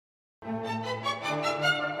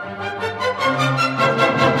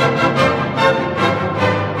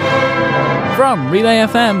From Relay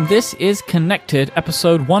FM, this is Connected,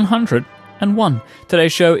 episode 101.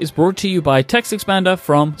 Today's show is brought to you by Text Expander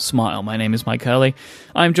from Smile. My name is Mike Hurley.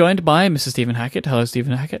 I'm joined by Mr. Stephen Hackett. Hello,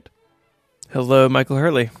 Stephen Hackett. Hello, Michael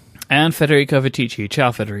Hurley. And Federico Vitici.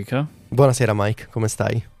 Ciao, Federico. Buonasera, Mike. Come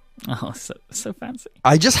stai? Oh, so fancy.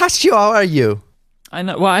 I just asked you, how are you? I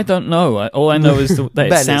know. Well, I don't know. All I know is that it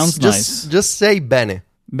Bene. sounds nice. Just say bene.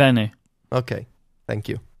 Bene. Okay. Thank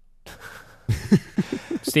you.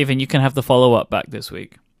 Stephen, you can have the follow-up back this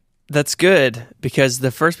week. That's good, because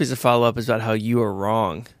the first piece of follow-up is about how you are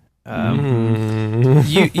wrong.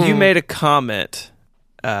 You made a comment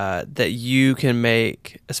that you can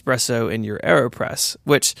make espresso in your AeroPress,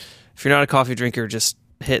 which, if you're not a coffee drinker, just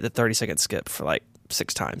hit the 30-second skip for like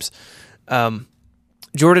 6 times.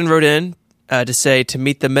 Jordan wrote in to say to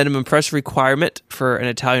meet the minimum pressure requirement for an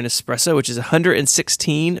Italian espresso, which is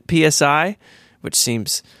 116 psi, which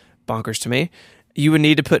seems bonkers to me, you would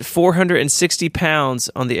need to put 460 pounds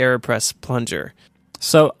on the AeroPress plunger.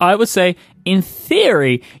 So I would say, in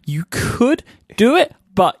theory, you could do it,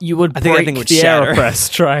 but you would break the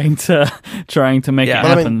AeroPress trying to make it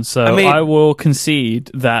happen. I will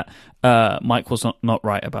concede that Mike was not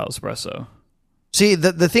right about espresso. See,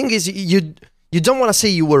 the thing is, you don't want to say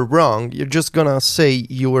you were wrong. You're just gonna say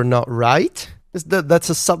you were not right. That's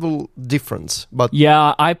a subtle difference. But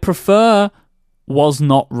yeah, I prefer was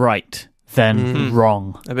not right than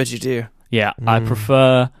wrong. I bet you do. Yeah, I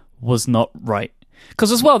prefer was not right. Because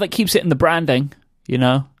as well, that keeps it in the branding, you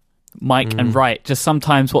know? Mike and right. Just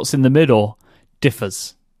sometimes what's in the middle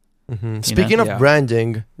differs. Speaking of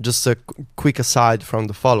branding, just a quick aside from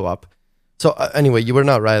the follow-up. So anyway, you were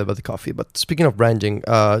not right about the coffee, but speaking of branding,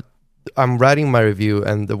 I'm writing my review,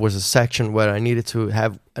 and there was a section where I needed to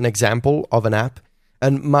have an example of an app.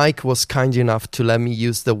 And Mike was kind enough to let me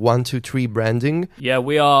use the 123 branding. Yeah,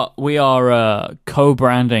 we are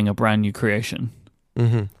co-branding a brand new creation.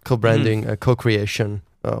 Co-branding, co-creation,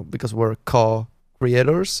 because we're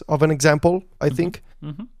co-creators of an example, I think.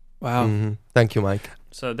 Wow. Thank you, Mike.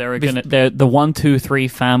 So the 123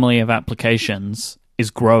 family of applications is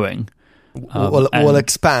growing. We'll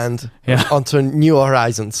expand onto new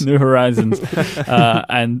horizons. New horizons.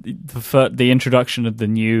 And the introduction of the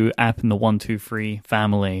new app in the 123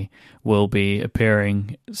 family will be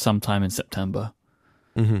appearing sometime in September.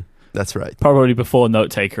 That's right. Probably before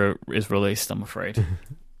Note Taker is released, I'm afraid.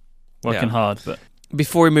 Working hard, but...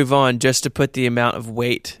 Before we move on, just to put the amount of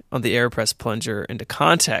weight on the AeroPress plunger into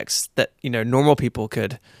context that normal people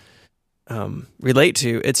could relate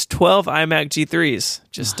to, it's 12 iMac G3s.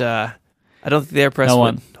 Just... I don't think the AeroPress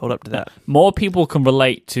would hold up to that. More people can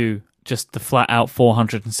relate to just the flat-out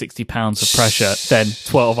 460 pounds of pressure than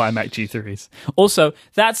 12 iMac G3s. Also,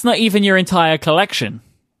 that's not even your entire collection.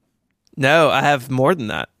 No, I have more than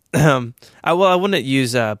that. I wouldn't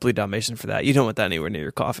use Blue Dalmatian for that. You don't want that anywhere near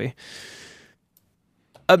your coffee.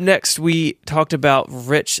 Up next, we talked about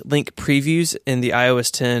rich link previews in the iOS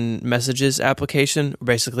 10 Messages application.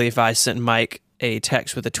 Basically, if I sent Mike a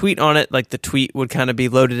text with a tweet on it, like the tweet would kind of be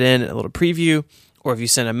loaded in a little preview, or if you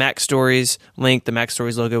sent a Mac Stories link, the Mac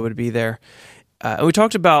Stories logo would be there. And we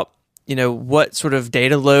talked about, what sort of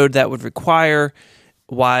data load that would require.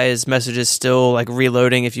 Why is Messages still like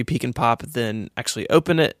reloading if you peek and pop, then actually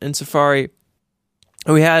open it in Safari?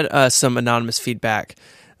 And we had some anonymous feedback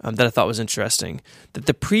that I thought was interesting. That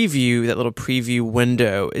the preview, that little preview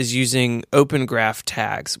window, is using Open Graph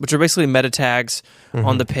tags, which are basically meta tags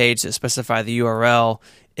on the page that specify the URL,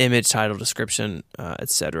 image, title, description,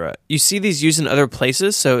 etc. You see these used in other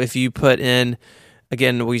places. So if you put in,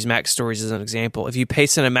 again, we'll use Mac Stories as an example. If you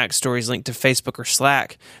paste in a Mac Stories link to Facebook or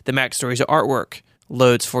Slack, the Mac Stories artwork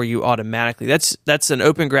loads for you automatically. That's an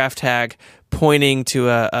Open Graph tag pointing to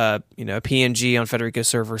a PNG on Federico's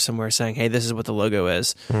server somewhere saying, hey, this is what the logo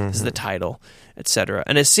is, this is the title, etc.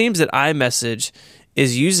 And it seems that iMessage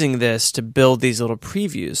is using this to build these little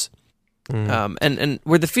previews. And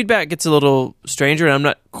where the feedback gets a little stranger, and I'm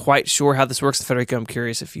not quite sure how this works, Federico, I'm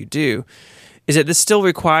curious if you do, is that this still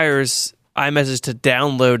requires iMessage to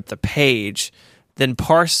download the page, then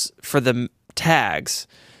parse for the tags,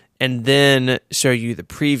 and then show you the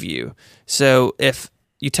preview. So if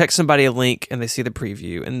you text somebody a link and they see the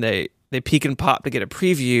preview and they peek and pop to get a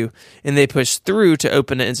preview and they push through to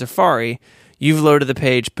open it in Safari, you've loaded the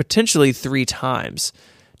page potentially 3 times.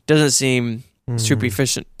 Doesn't seem super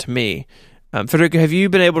efficient to me. Federico, have you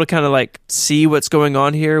been able to kind of like see what's going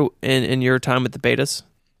on here in your time with the betas?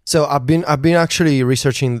 So I've been actually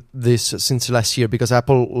researching this since last year because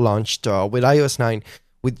Apple launched with iOS 9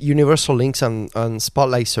 with universal links and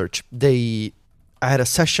Spotlight search. They I had a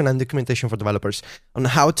session and documentation for developers on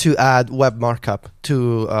how to add web markup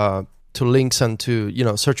to links and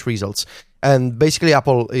to search results. And basically,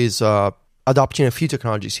 Apple is adopting a few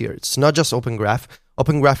technologies here. It's not just Open Graph.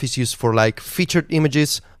 Open Graph is used for like featured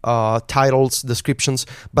images, titles, descriptions,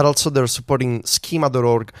 but also they're supporting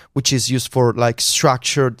schema.org, which is used for like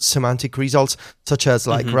structured semantic results, such as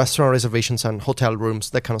like restaurant reservations and hotel rooms,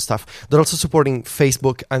 that kind of stuff. They're also supporting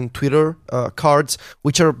Facebook and Twitter cards,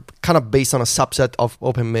 which are kind of based on a subset of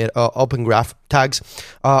Open Graph tags.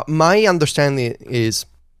 My understanding is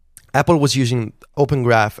Apple was using Open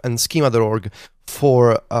Graph and schema.org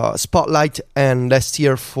for Spotlight, and last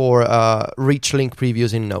year for rich link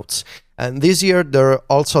previews in Notes. And this year, they're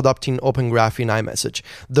also adopting Open Graph in iMessage.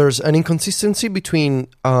 There's an inconsistency between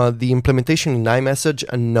the implementation in iMessage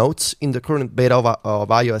and Notes in the current beta of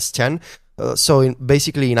iOS 10.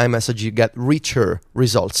 Basically, in iMessage, you get richer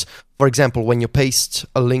results. For example, when you paste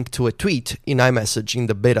a link to a tweet in iMessage in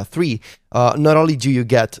the beta 3, not only do you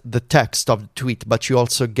get the text of the tweet, but you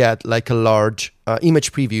also get like a large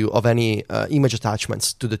image preview of any image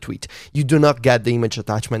attachments to the tweet. You do not get the image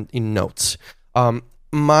attachment in Notes.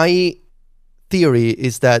 My theory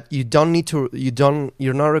is that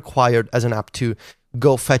you're not required as an app to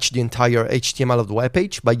go fetch the entire HTML of the web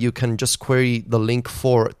page, but you can just query the link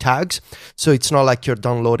for tags. So it's not like you're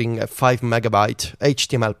downloading a 5 megabyte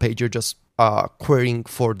HTML page. You're just querying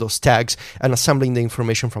for those tags and assembling the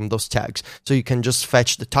information from those tags. So you can just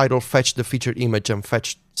fetch the title, fetch the featured image, and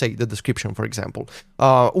fetch, say, the description, for example,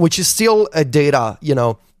 which is still a data,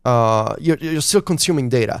 you're still consuming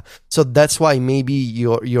data. So that's why maybe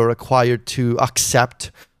you're required to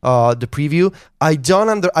accept the preview.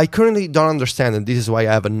 I currently don't understand, and this is why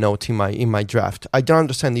I have a note in my draft. I don't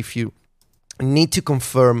understand if you need to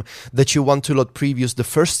confirm that you want to load previews the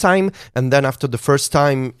first time, and then after the first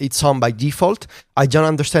time it's on by default. I don't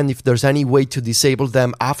understand if there's any way to disable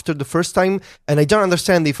them after the first time, and I don't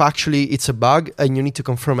understand if actually it's a bug and you need to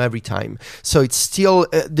confirm every time. So it's still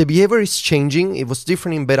the behavior is changing. It was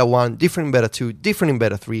different in beta 1, different in beta 2, different in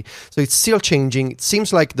beta 3. So it's still changing. It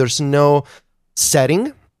seems like there's no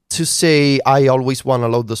setting to say I always want to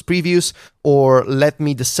load those previews, or let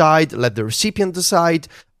the recipient decide.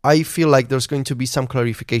 I feel like there's going to be some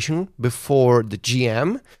clarification before the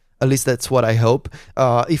GM. At least that's what I hope.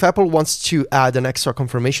 If Apple wants to add an extra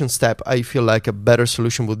confirmation step, I feel like a better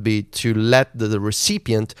solution would be to let the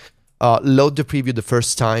recipient load the preview the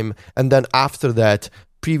first time, and then after that,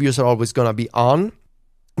 previews are always going to be on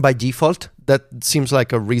by default. That seems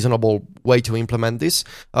like a reasonable way to implement this,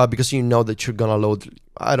 because you know that you're going to load,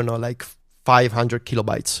 I don't know, like 500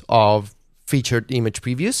 kilobytes of featured image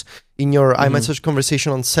previews in your iMessage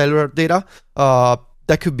conversation on cellular data.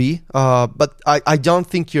 That could be, but I don't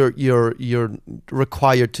think you're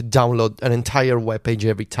required to download an entire web page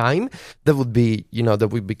every time. That would be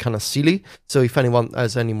kind of silly. So if anyone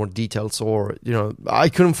has any more details, or I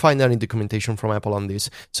couldn't find any documentation from Apple on this.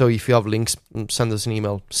 So if you have links, send us an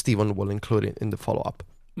email. Steven will include it in the follow-up.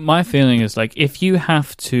 My feeling is like, if you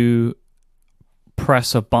have to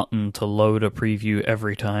press a button to load a preview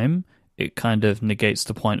every time, it kind of negates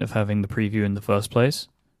the point of having the preview in the first place.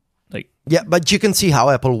 Yeah, but you can see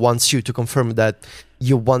how Apple wants you to confirm that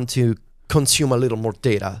you want to consume a little more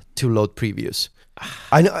data to load previews.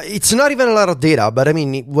 I know it's not even a lot of data, but I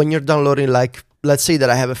mean, when you're downloading, like, let's say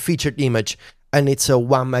that I have a featured image and it's a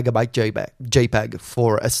 1 megabyte JPEG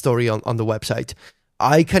for a story on the website,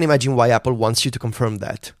 I can imagine why Apple wants you to confirm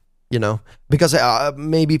that, because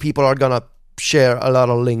maybe people are going to share a lot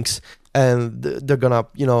of links, and they're going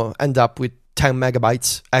to, end up with 10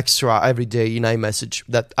 megabytes extra every day in iMessage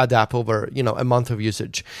that add up over, a month of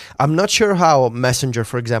usage. I'm not sure how Messenger,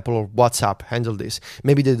 for example, or WhatsApp handle this.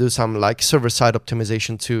 Maybe they do some like server-side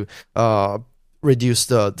optimization to reduce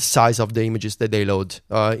the size of the images that they load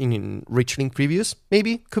in rich link previews.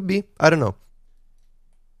 Maybe, could be. I don't know.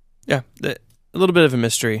 Yeah, a little bit of a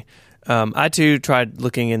mystery. I too tried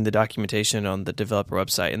looking in the documentation on the developer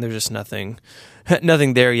website, and there's just nothing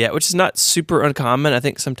there yet, which is not super uncommon. I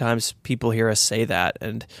think sometimes people hear us say that,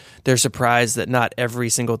 and they're surprised that not every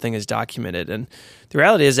single thing is documented. And the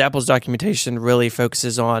reality is Apple's documentation really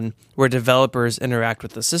focuses on where developers interact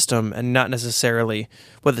with the system, and not necessarily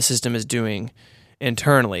what the system is doing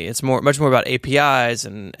internally. It's much more about APIs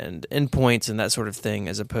and endpoints and that sort of thing,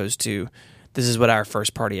 as opposed to this is what our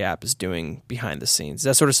first-party app is doing behind the scenes.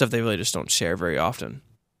 That sort of stuff they really just don't share very often.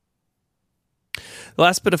 The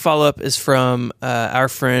last bit of follow-up is from our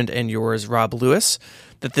friend and yours, Rob Lewis,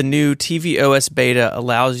 that the new tvOS beta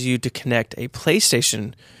allows you to connect a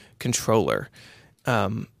PlayStation controller. Mike,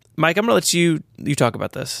 I'm going to let you talk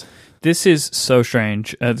about this. This is so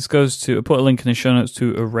strange. This goes to, I put a link in the show notes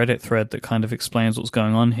to a Reddit thread that kind of explains what's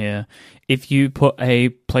going on here. If you put a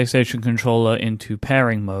PlayStation controller into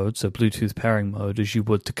pairing mode, so Bluetooth pairing mode, as you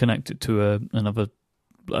would to connect it to another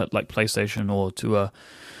like PlayStation or to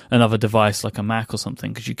another device like a Mac or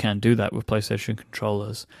something, because you can do that with PlayStation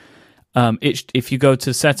controllers. If you go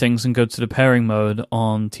to settings and go to the pairing mode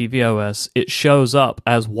on tvOS, it shows up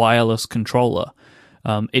as wireless controller.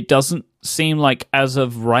 It doesn't seem like, as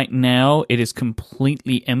of right now, it is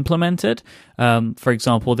completely implemented. For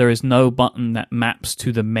example, there is no button that maps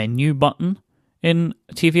to the menu button in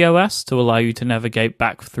tvOS to allow you to navigate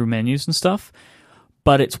back through menus and stuff,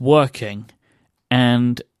 but it's working.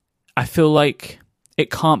 And I feel like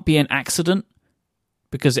it can't be an accident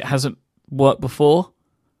because it hasn't worked before.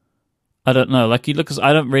 I don't know. Like, you look,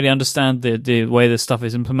 I don't really understand the way this stuff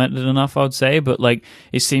is implemented enough, I would say, but like,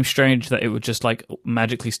 it seems strange that it would just like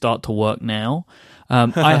magically start to work now.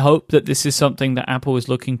 I hope that this is something that Apple is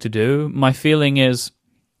looking to do. My feeling is,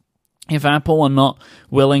 if Apple are not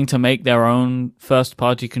willing to make their own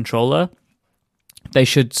first-party controller, they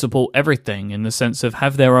should support everything in the sense of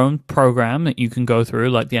have their own program that you can go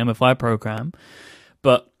through, like the MFI program,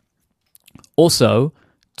 but also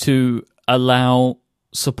to allow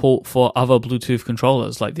support for other Bluetooth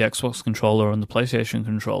controllers like the Xbox controller and the PlayStation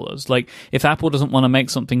controllers. Like, if Apple doesn't want to make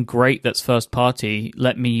something great that's first party,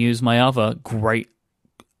 let me use my other great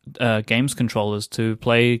games controllers to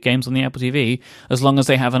play games on the Apple TV, as long as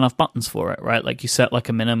they have enough buttons for it, right? Like, you set like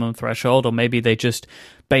a minimum threshold, or maybe they just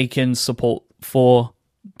bake in support for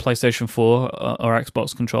PlayStation 4 or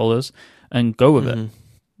Xbox controllers and go with it.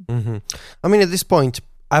 Mm-hmm. I mean, at this point,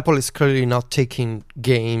 Apple is clearly not taking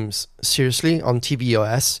games seriously on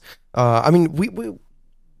tvOS. I mean,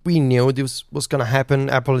 we knew this was going to happen.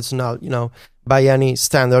 Apple is not, by any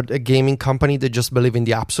standard, a gaming company. They just believe in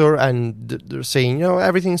the App Store, and they're saying,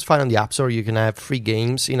 everything's fine on the App Store. You can have free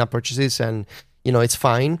games, in-app purchases, and, it's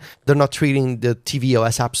fine. They're not treating the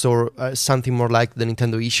tvOS App Store as something more like the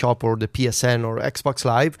Nintendo eShop or the PSN or Xbox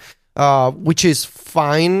Live. Which is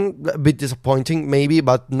fine, a bit disappointing maybe,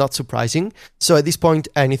 but not surprising. So at this point,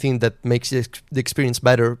 anything that makes the experience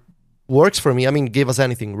better works for me. I mean, give us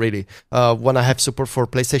anything, really. When I have support for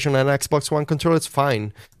PlayStation and Xbox One controller, it's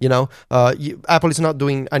fine. Apple is not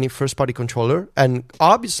doing any first-party controller, and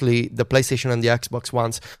obviously the PlayStation and the Xbox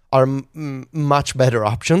Ones are much better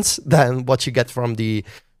options than what you get from the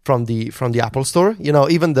Apple Store.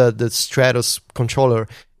 Even the Stratos controller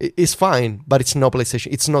is fine, but it's no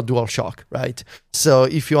PlayStation. It's not DualShock, right? So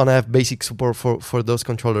if you want to have basic support for those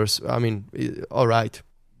controllers, I mean, all right,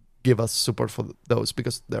 give us support for those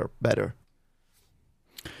because they're better.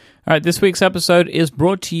 All right, this week's episode is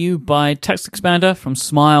brought to you by TextExpander from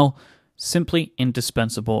Smile. Simply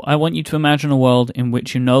indispensable. I want you to imagine a world in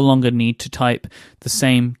which you no longer need to type the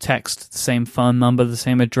same text, the same phone number, the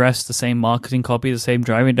same address, the same marketing copy, the same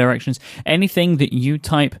driving directions, anything that you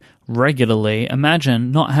type regularly.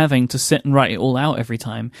 Imagine not having to sit and write it all out every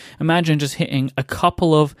time. Imagine just hitting a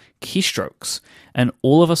couple of keystrokes, and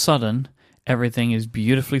all of a sudden, everything is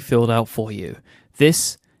beautifully filled out for you.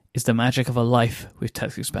 This is the magic of a life with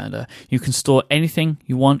TextExpander. You can store anything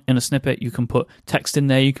you want in a snippet. You can put text in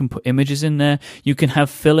there. You can put images in there. You can have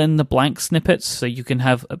fill-in-the-blank snippets. So you can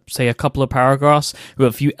have, say, a couple of paragraphs with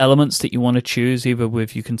a few elements that you want to choose. Either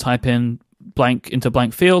with, you can type in blank into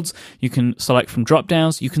blank fields. You can select from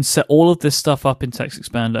drop-downs. You can set all of this stuff up in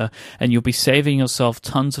TextExpander, and you'll be saving yourself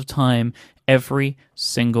tons of time every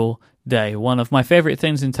single day. One of my favorite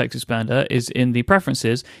things in TextExpander is in the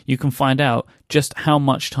preferences, you can find out just how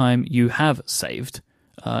much time you have saved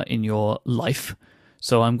in your life.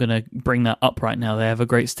 So I'm going to bring that up right now. They have a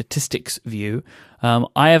great statistics view.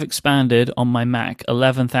 I have expanded on my Mac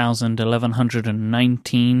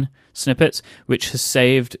 11,119 snippets, which has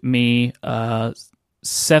saved me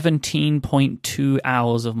 17.2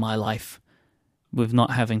 hours of my life with not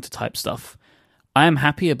having to type stuff. I am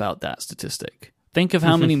happy about that statistic. Think of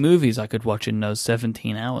how many movies I could watch in those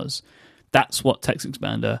 17 hours. That's what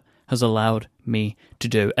TextExpander has allowed me to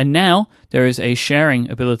do. And now there is a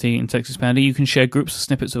sharing ability in TextExpander. You can share groups of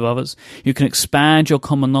snippets with others. You can expand your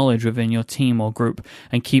common knowledge within your team or group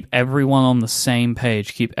and keep everyone on the same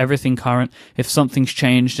page. Keep everything current. If something's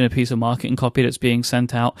changed in a piece of marketing copy that's being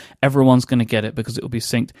sent out, everyone's going to get it because it will be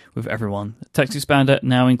synced with everyone. TextExpander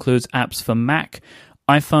now includes apps for Mac,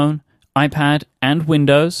 iPhone, iPad, and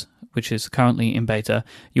Windows. which is currently in beta,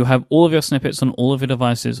 you'll have all of your snippets on all of your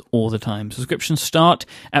devices all the time. Subscriptions start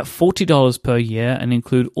at $40 per year and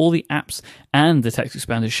include all the apps and the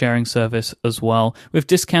TextExpander sharing service as well, with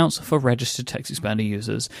discounts for registered TextExpander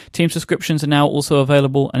users. Team subscriptions are now also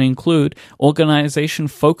available and include organization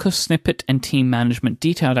focus, snippet, and team management,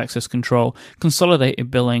 detailed access control,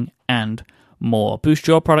 consolidated billing, and more. Boost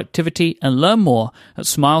your productivity and learn more at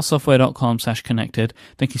smilesoftware.com/connected.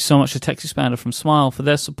 Thank you so much to TextExpander from Smile for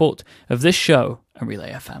their support of this show and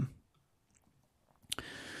Relay FM.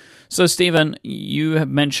 So, Stephen, you have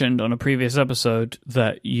mentioned on a previous episode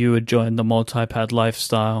that you had joined the multi-pad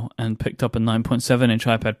lifestyle and picked up a 9.7-inch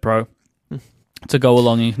iPad Pro to go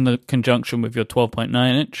along in conjunction with your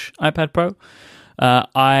 12.9-inch iPad Pro.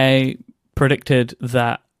 I predicted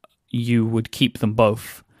that you would keep them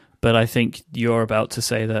both, but I think you're about to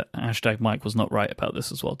say that #Mike was not right about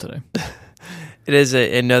this as well today. It is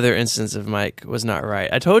another instance of Mike was not right.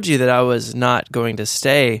 I told you that I was not going to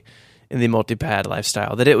stay in the multi-pad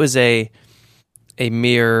lifestyle, that it was a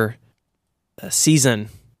mere season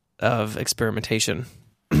of experimentation.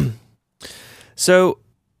 So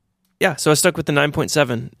I stuck with the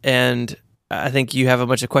 9.7, and I think you have a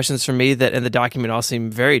bunch of questions for me that in the document all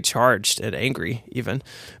seem very charged and angry even.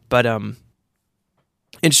 But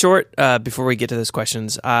in short, before we get to those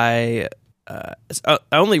questions, I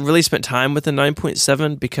only really spent time with the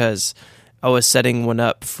 9.7 because I was setting one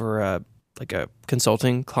up for a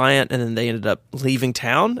consulting client, and then they ended up leaving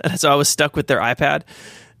town, and so I was stuck with their iPad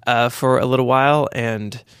for a little while,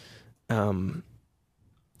 and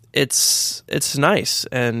it's nice,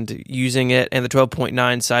 and using it and the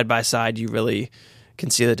 12.9 side by side, you really can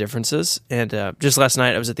see the differences. And just last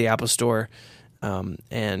night, I was at the Apple Store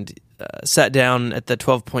and sat down at the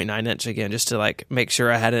 12.9 inch again just to make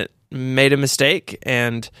sure I hadn't made a mistake.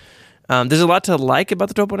 And there's a lot to like about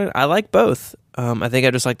the 12.9. I like both. I think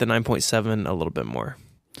I just like the 9.7 a little bit more.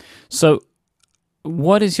 So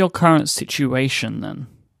what is your current situation then?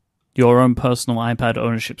 Your own personal iPad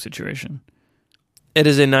ownership situation? It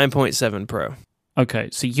is a 9.7 Pro. Okay,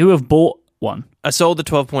 so you have bought one. I sold the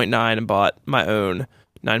 12.9 and bought my own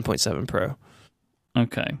 9.7 Pro.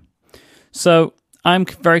 Okay. So I'm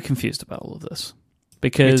very confused about all of this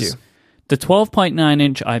because the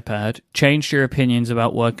 12.9-inch iPad changed your opinions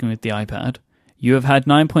about working with the iPad. You have had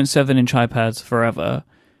 9.7-inch iPads forever.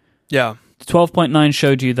 Yeah. The 12.9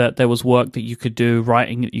 showed you that there was work that you could do,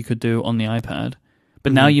 writing that you could do on the iPad.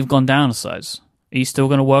 But now you've gone down a size. Are you still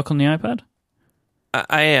going to work on the iPad?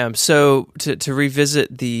 I am. So to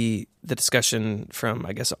revisit the discussion from,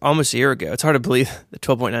 I guess, almost a year ago, it's hard to believe the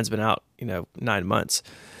 12.9's been out, 9 months.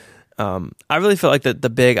 I really felt like the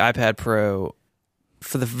big iPad Pro,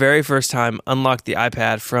 for the very first time, unlocked the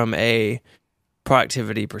iPad from a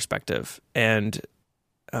productivity perspective. And,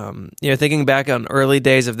 thinking back on early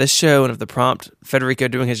days of this show and of the prompt, Federico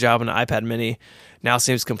doing his job on an iPad mini now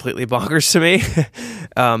seems completely bonkers to me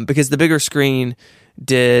because the bigger screen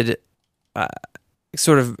did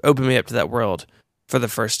sort of open me up to that world for the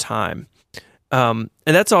first time. And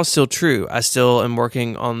that's all still true. I still am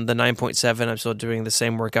working on the 9.7. I'm still doing the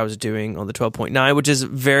same work I was doing on the 12.9, which is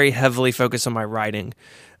very heavily focused on my writing.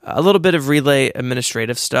 A little bit of Relay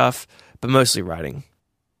administrative stuff, but mostly writing.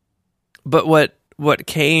 But what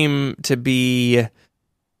came to be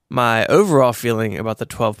my overall feeling about the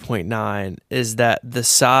 12.9 is that the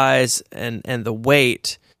size and the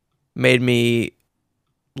weight made me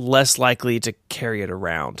less likely to carry it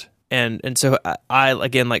around. And so I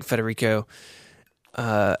again, like Federico,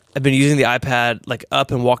 I've been using the iPad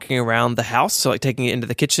up and walking around the house. So taking it into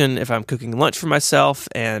the kitchen if I'm cooking lunch for myself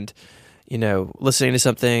and, listening to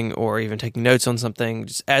something or even taking notes on something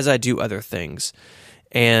just as I do other things.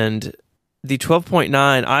 And the 12.9,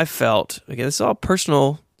 I felt, again, this is all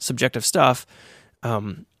personal, subjective stuff,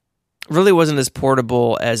 really wasn't as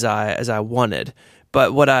portable as I wanted.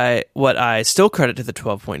 But what I still credit to the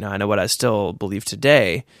 12.9 and what I still believe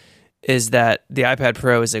today is that the iPad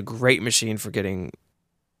Pro is a great machine for getting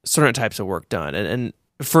certain types of work done. And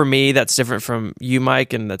for me, that's different from you,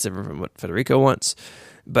 Mike, and that's different from what Federico wants.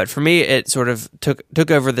 But for me, it sort of took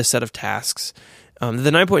over this set of tasks. The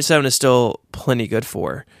 9.7 is still plenty good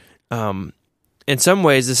for. In some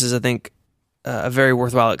ways, this is, I think, a very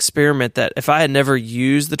worthwhile experiment that if I had never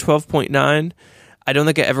used the 12.9, I don't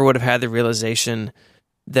think I ever would have had the realization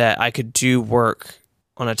that I could do work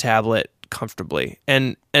on a tablet comfortably.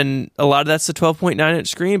 And a lot of that's the 12.9-inch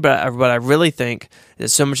screen, but I really think that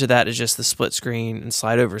so much of that is just the split screen and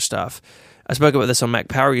slide over stuff. I spoke about this on Mac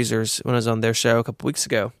Power Users when I was on their show a couple weeks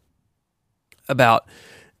ago about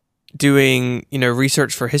doing,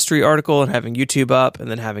 research for a history article and having YouTube up and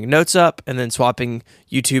then having notes up and then swapping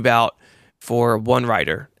YouTube out for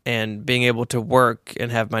OneWriter and being able to work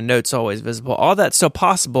and have my notes always visible. All that's still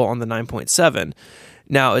possible on the 9.7.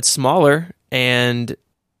 Now it's smaller, and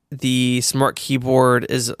the Smart Keyboard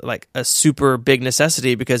is like a super big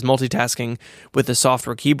necessity because multitasking with the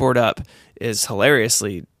software keyboard up is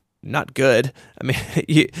hilariously not good. I mean,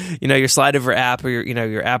 you know, your slide over app or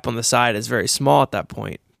your app on the side is very small at that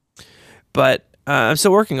point. But I'm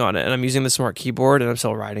still working on it, and I'm using the Smart Keyboard, and I'm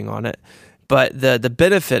still writing on it. But the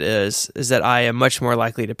benefit is that I am much more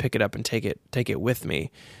likely to pick it up and take it with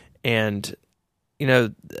me. And you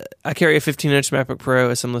know, I carry a 15-inch MacBook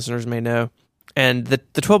Pro, as some listeners may know, and the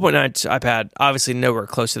 12.9-inch iPad obviously nowhere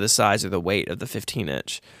close to the size or the weight of the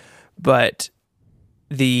 15-inch, but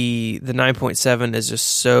the 9.7 is just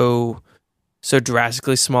so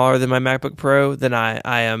drastically smaller than my MacBook Pro that I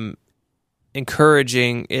am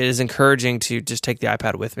encouraging. It is encouraging to just take the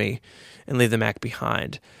iPad with me and leave the Mac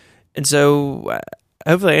behind. And so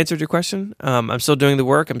hopefully I answered your question. I'm still doing the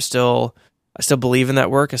work. I still believe in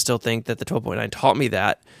that work. I still think that the 12.9 taught me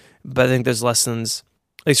that, but I think those lessons,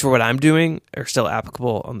 at least for what I'm doing, are still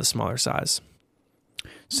applicable on the smaller size.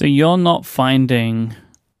 So you're not finding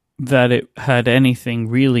that it had anything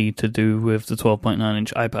really to do with the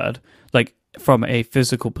 12.9-inch iPad, like from a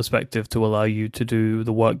physical perspective to allow you to do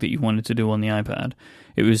the work that you wanted to do on the iPad.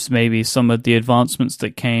 It was maybe some of the advancements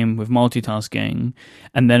that came with multitasking,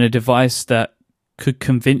 and then a device that could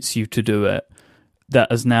convince you to do it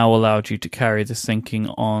that has now allowed you to carry this thinking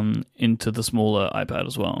on into the smaller iPad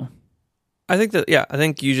as well. I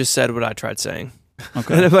think you just said what I tried saying.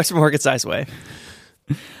 Okay. In a much more concise way.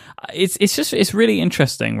 It's really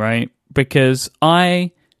interesting, right? Because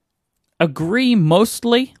I agree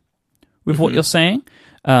mostly with what you're saying,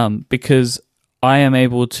 because I am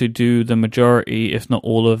able to do the majority, if not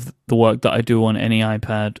all, of the work that I do on any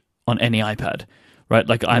iPad, right?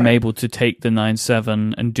 Like I'm able to take the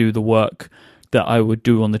 9.7 and do the work that I would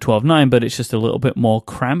do on the 12.9, but it's just a little bit more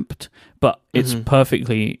cramped, but it's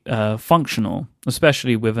perfectly functional,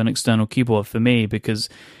 especially with an external keyboard for me, because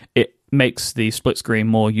it makes the split screen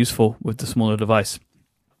more useful with the smaller device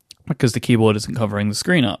because the keyboard isn't covering the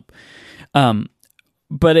screen up.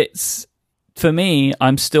 But it's, for me,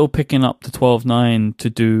 I'm still picking up the 12.9 to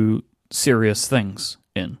do serious things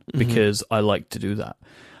in, because I like to do that.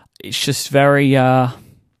 It's just very, I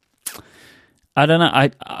don't know,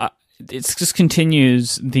 it just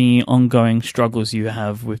continues the ongoing struggles you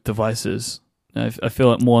have with devices. I feel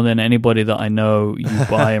like more than anybody that I know, you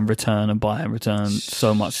buy and return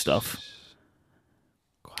so much stuff.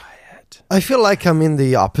 Quiet. I feel like I'm in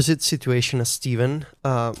the opposite situation as Steven.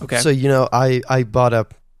 Okay. So, you know, I bought a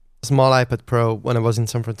small iPad Pro when I was in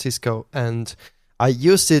San Francisco, and I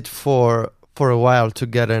used it for a while to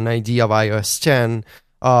get an idea of iOS 10.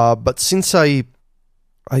 But since I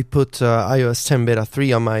put iOS 10 Beta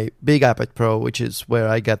 3 on my big iPad Pro, which is where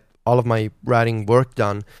I get all of my writing work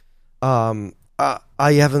done,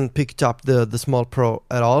 I haven't picked up the small Pro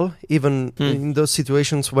at all, even in those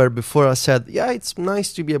situations where before I said, yeah, it's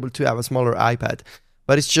nice to be able to have a smaller iPad.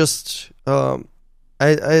 But it's just,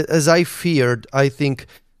 as I feared, I think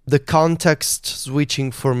the context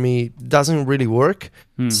switching for me doesn't really work.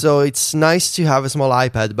 So it's nice to have a small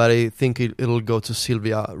iPad, but I think it'll go to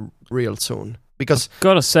Sylvia real soon. Because I've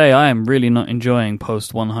got to say, I am really not enjoying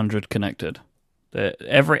post 100 connected.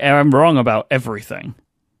 I'm wrong about everything.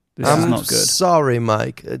 This is not good. Sorry,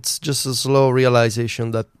 Mike. It's just a slow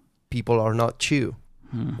realization that people are not you.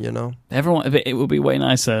 You know, it would be way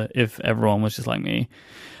nicer if everyone was just like me.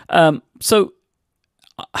 So,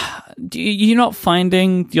 you're not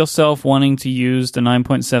finding yourself wanting to use the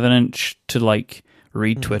 9.7 inch to like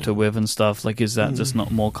read Twitter with and stuff? Like, is that just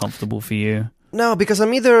not more comfortable for you? No, because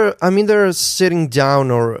I'm either sitting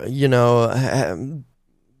down or, you know,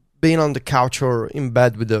 being on the couch or in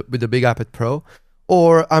bed with the big iPad Pro,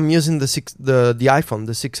 or I'm using the iPhone,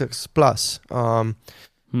 the 6S Plus,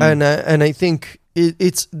 and I think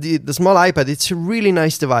it's the small iPad. It's a really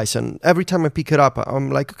nice device, and every time I pick it up, I'm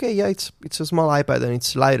like, okay, yeah, it's a small iPad and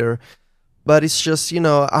it's lighter, but it's just, you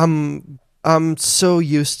know, I'm so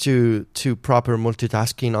used to proper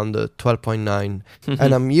multitasking on the 12.9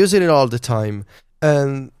 and I'm using it all the time.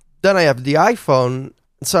 And then I have the iPhone,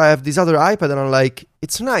 so I have this other iPad and I'm like,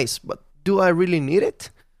 it's nice, but do I really need it?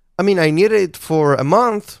 I mean, I needed it for a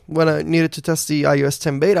month when I needed to test the iOS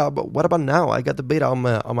 10 beta, but what about now? I got the beta on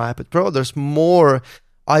my iPad Pro. There's more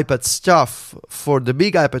iPad stuff for the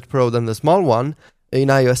big iPad Pro than the small one in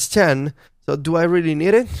iOS 10. So do I really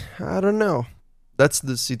need it? I don't know. That's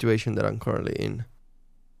the situation that I'm currently in.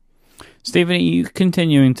 Steven, are you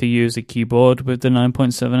continuing to use a keyboard with the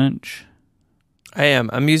 9.7 inch? I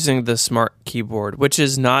am. I'm using the Smart Keyboard, which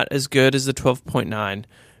is not as good as the 12.9,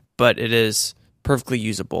 but it is perfectly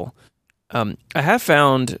usable. I have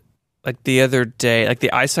found, like the other day, like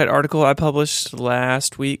the iSight article I published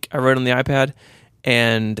last week, I wrote on the iPad,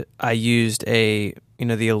 and I used the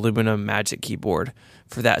aluminum Magic Keyboard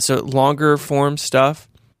for that. So longer form stuff,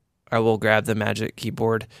 I will grab the Magic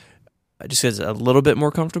Keyboard just because it's a little bit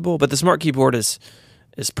more comfortable. But the Smart Keyboard is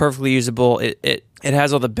perfectly usable. It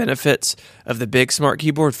has all the benefits of the big Smart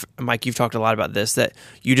Keyboard. Mike, you've talked a lot about this, that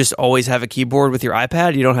you just always have a keyboard with your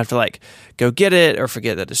iPad. You don't have to like go get it or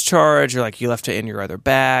forget that it's charged, or like you left it in your other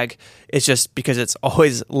bag. It's just because it's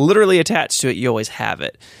always literally attached to it, you always have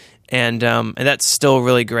it. And that's still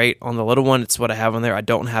really great on the little one. It's what I have on there. I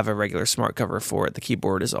don't have a regular smart cover for it. The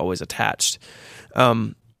keyboard is always attached.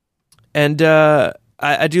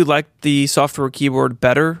 I do like the software keyboard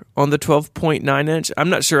better on the 12.9 inch. I'm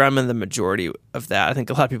not sure I'm in the majority of that. I think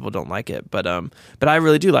a lot of people don't like it, but I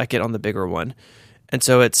really do like it on the bigger one. And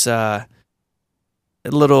so it's a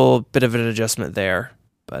little bit of an adjustment there.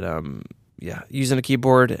 But yeah, using a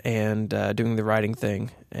keyboard and doing the writing thing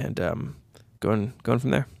and going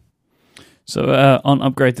from there. So on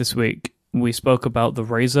Upgrade this week, we spoke about the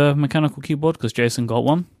Razer mechanical keyboard because Jason got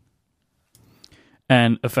one.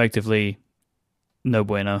 And effectively, no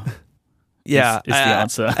bueno. Yeah. Is the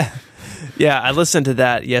answer. Yeah, I listened to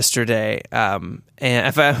that yesterday. And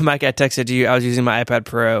Mike, I texted you, I was using my iPad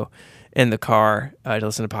Pro in the car to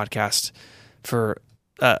listen to podcasts for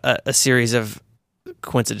a series of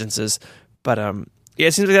coincidences. But yeah,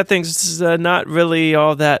 it seems like that thing's not really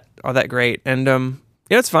all that great. And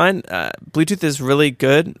yeah, it's fine. Bluetooth is really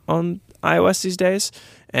good on iOS these days.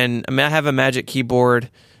 And I mean, I have a Magic Keyboard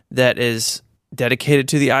that is dedicated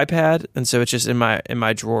to the iPad, and so it's just in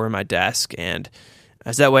my drawer in my desk, and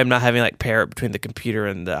so that way I'm not having like pair it between the computer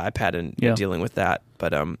and the iPad and dealing with that.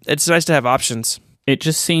 But it's nice to have options. It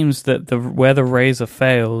just seems that where the Razer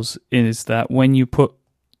fails is that when you put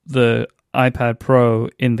the iPad Pro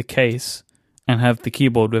in the case and have the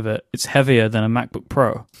keyboard with it, it's heavier than a MacBook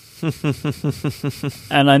Pro.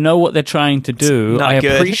 And I know what they're trying to do. I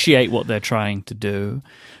appreciate what they're trying to do,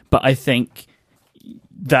 but I think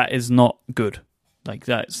that is not good. Like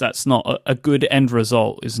that's not a good end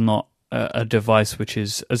result. Is not a device which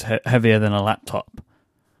is as heavier than a laptop.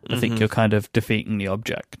 I think you're kind of defeating the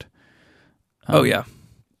object. Oh yeah,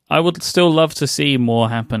 I would still love to see more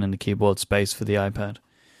happen in the keyboard space for the iPad.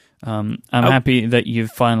 I'm happy that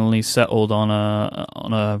you've finally settled on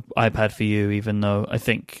a iPad for you, even though I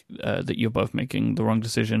think that you're both making the wrong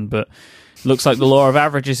decision. But it looks like the law of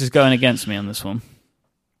averages is going against me on this one.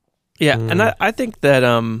 Yeah, and I think that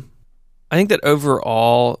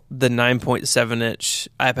overall the 9.7 inch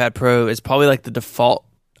iPad Pro is probably like the default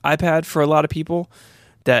iPad for a lot of people.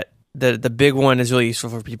 That the big one is really useful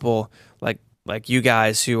for people like you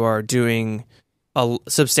guys who are doing a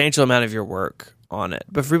substantial amount of your work on it.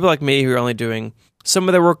 But for people like me who are only doing some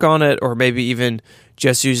of their work on it, or maybe even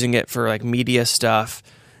just using it for like media stuff,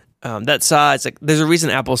 that size, like there's a reason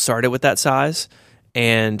Apple started with that size,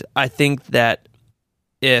 and I think that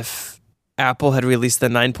if Apple had released the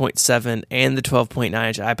 9.7 and the 12.9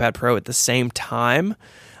 inch iPad Pro at the same time,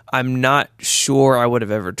 I'm not sure I would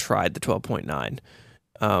have ever tried the 12.9.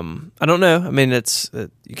 I don't know. I mean, it's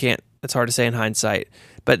hard to say in hindsight,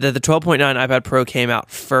 but the 12.9 iPad Pro came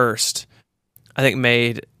out first, I think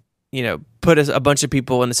put a bunch of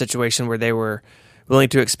people in a situation where they were willing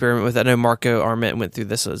to experiment with it. I know Marco Arment went through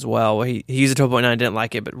this as well. He used the 12.9, didn't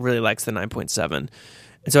like it, but really likes the 9.7. And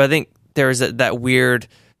so I think there's that weird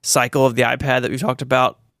cycle of the iPad that we've talked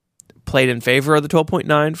about played in favor of the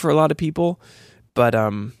 12.9 for a lot of people. But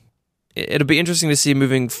it'll be interesting to see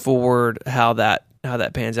moving forward how that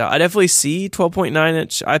pans out. I definitely see 12.9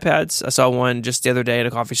 inch iPads. I saw one just the other day at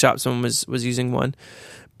a coffee shop. Someone was using one,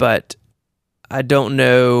 but I don't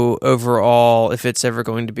know overall if it's ever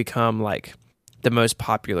going to become like the most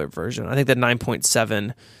popular version. I think that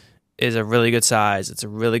 9.7 is a really good size. It's a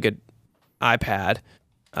really good iPad.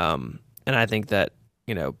 And I think that,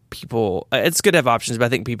 people, it's good to have options, but I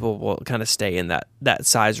think people will kind of stay in that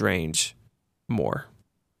size range more.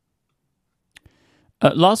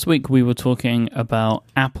 Last week we were talking about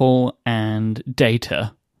Apple and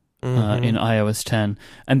data in iOS 10,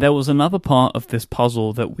 and there was another part of this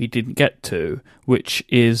puzzle that we didn't get to, which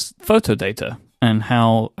is photo data and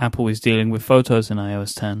how Apple is dealing with photos in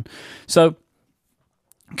iOS 10. So,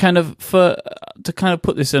 to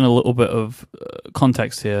put this in a little bit of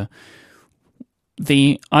context here,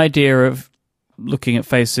 the idea of looking at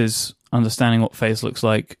faces, understanding what face looks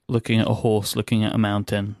like, looking at a horse, looking at a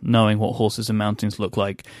mountain, knowing what horses and mountains look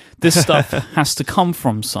like. This stuff has to come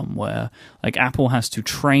from somewhere. Like Apple has to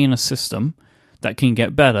train a system that can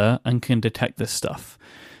get better and can detect this stuff.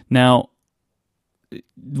 Now,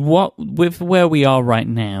 with where we are right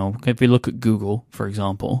now, if we look at Google, for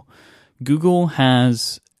example, Google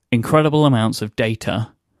has incredible amounts of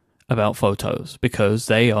data about photos because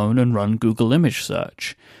they own and run Google Image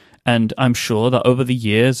Search. And I'm sure that over the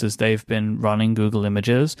years, as they've been running Google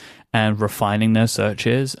Images and refining their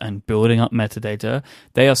searches and building up metadata,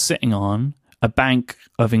 they are sitting on a bank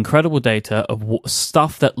of incredible data of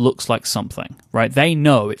stuff that looks like something, right? They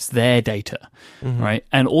know it's their data, right?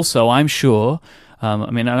 And also, I'm sure,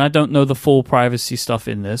 and I don't know the full privacy stuff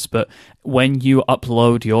in this, but when you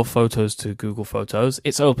upload your photos to Google Photos,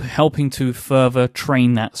 it's helping to further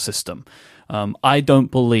train that system. I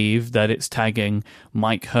don't believe that it's tagging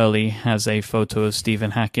Mike Hurley has a photo of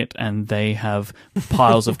Stephen Hackett and they have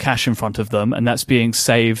piles of cash in front of them and that's being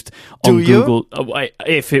saved on Google.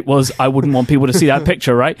 If it was, I wouldn't want people to see that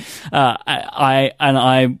picture, right? That's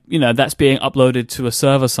being uploaded to a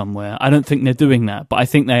server somewhere. I don't think they're doing that, but I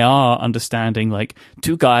think they are understanding like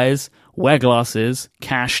two guys, wear glasses,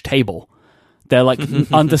 cash, table. They're like,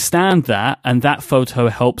 understand that, and that photo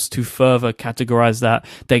helps to further categorize that.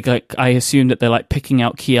 I assume that they're like picking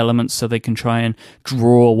out key elements so they can try and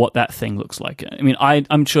draw what that thing looks like. I mean,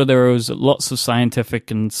 I'm sure there is lots of scientific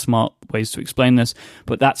and smart ways to explain this,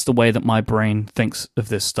 but that's the way that my brain thinks of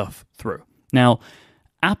this stuff through. Now,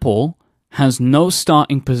 Apple has no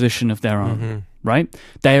starting position of their own, right?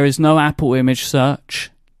 There is no Apple image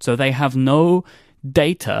search, so they have no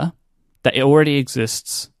data that already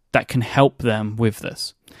exists that can help them with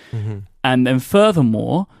this. And then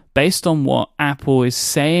furthermore, based on what Apple is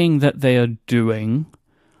saying that they are doing,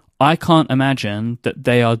 I can't imagine that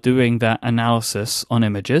they are doing that analysis on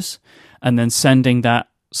images and then sending that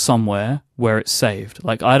somewhere where it's saved.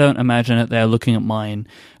 Like, I don't imagine that they're looking at mine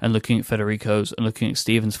and looking at Federico's and looking at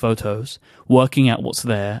Steven's photos, working out what's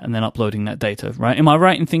there and then uploading that data, right? Am I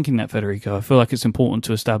right in thinking that, Federico? I feel like it's important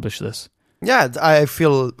to establish this. Yeah, I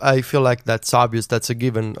feel like that's obvious. That's a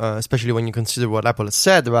given, especially when you consider what Apple has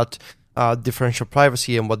said about differential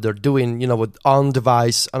privacy and what they're doing, with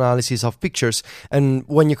on-device analysis of pictures. And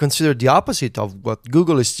when you consider the opposite of what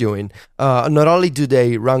Google is doing, not only do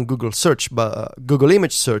they run Google Search, but Google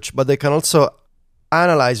Image Search, but they can also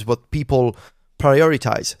analyze what people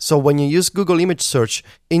prioritize. So when you use Google Image Search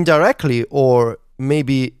indirectly, or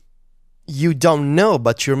maybe you don't know,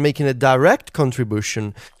 but you're making a direct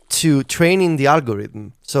contribution to training the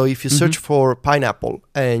algorithm. So if you search for pineapple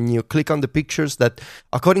and you click on the pictures that,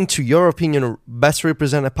 according to your opinion, best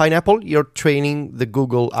represent a pineapple, you're training the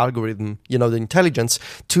Google algorithm, the intelligence,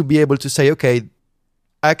 to be able to say, okay,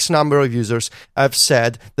 X number of users have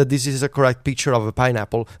said that this is a correct picture of a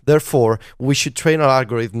pineapple. Therefore, we should train our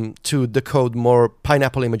algorithm to decode more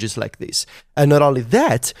pineapple images like this. And not only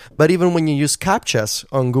that, but even when you use CAPTCHAs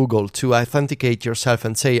on Google to authenticate yourself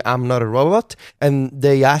and say, I'm not a robot, and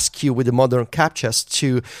they ask you with the modern CAPTCHAs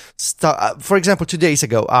to start. For example, 2 days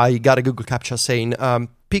ago, I got a Google CAPTCHA saying,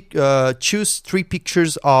 choose 3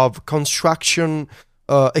 pictures of construction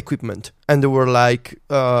equipment, and there were like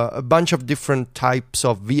a bunch of different types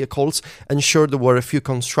of vehicles, and sure, there were a few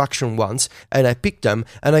construction ones, and I picked them.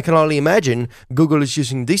 And I can only imagine Google is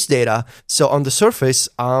using this data. So on the surface,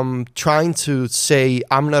 I'm trying to say,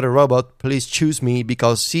 I'm not a robot, please choose me,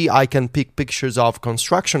 because see, I can pick pictures of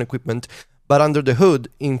construction equipment. But under the hood,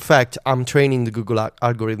 in fact, I'm training the Google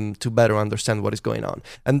algorithm to better understand what is going on.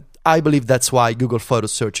 And I believe that's why Google Photo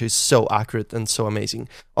Search is so accurate and so amazing.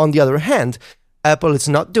 On the other hand, Apple is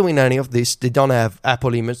not doing any of this. They don't have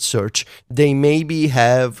Apple Image Search. They maybe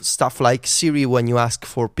have stuff like Siri when you ask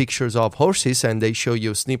for pictures of horses and they show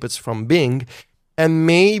you snippets from Bing. And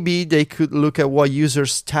maybe they could look at what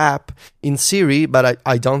users tap in Siri, but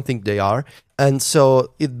I don't think they are. And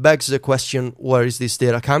so it begs the question, where is this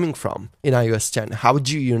data coming from in iOS 10? How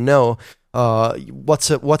do you know what's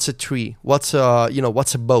a tree? What's a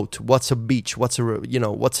boat? What's a beach? What's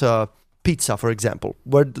a pizza, for example?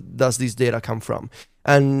 Where does this data come from?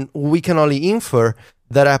 And we can only infer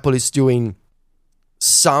that Apple is doing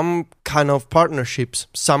some kind of partnerships,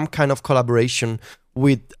 some kind of collaboration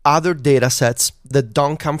with other data sets that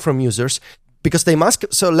don't come from users, because they must.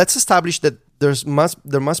 So let's establish that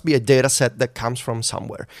there must be a data set that comes from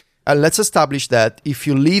somewhere. And let's establish that if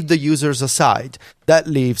you leave the users aside, that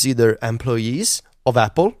leaves either employees of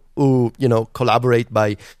Apple who, collaborate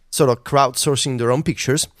by sort of crowdsourcing their own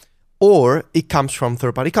pictures, or it comes from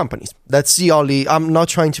third-party companies. That's the only. I'm not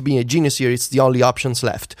trying to be a genius here. It's the only options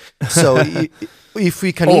left. So if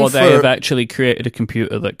we can, or they have actually created a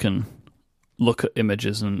computer that can look at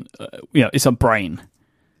images and it's a brain.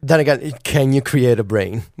 Then again, can you create a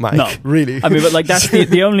brain, Mike? No, really. I mean, but like that's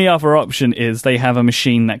the only other option is they have a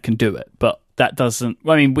machine that can do it. But that doesn't...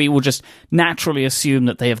 I mean, we will just naturally assume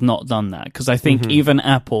that they have not done that, because I think even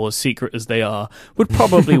Apple, as secret as they are, would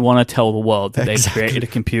probably want to tell the world that they've created a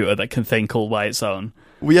computer that can think all by its own.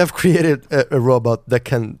 We have created a robot that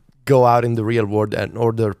can go out in the real world and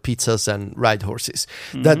order pizzas and ride horses.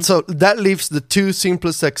 So that leaves the two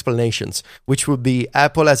simplest explanations, which would be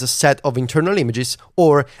Apple has a set of internal images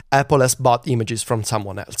or Apple has bought images from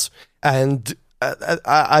someone else. And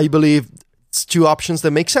I believe it's two options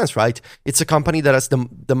that make sense, right? It's a company that has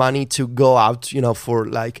the money to go out, for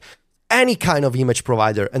like any kind of image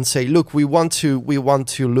provider and say, look, we want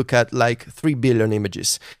to look at like 3 billion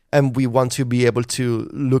images, and we want to be able to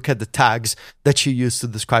look at the tags that you use to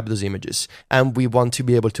describe those images, and we want to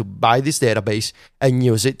be able to buy this database and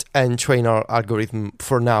use it and train our algorithm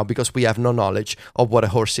for now, because we have no knowledge of what a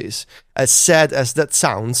horse is. As sad as that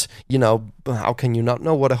sounds, how can you not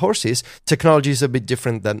know what a horse is? Technology is a bit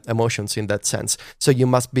different than emotions in that sense. So you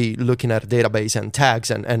must be looking at a database and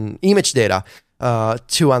tags and image data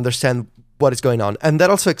to understand what is going on. And that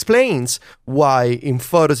also explains why in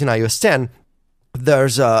Photos in iOS 10,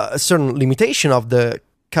 there's a certain limitation of the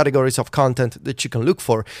categories of content that you can look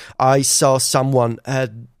for. I saw someone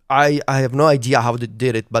I have no idea how they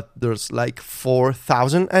did it, but there's like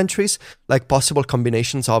 4,000 entries, like possible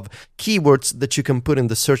combinations of keywords that you can put in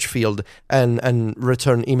the search field and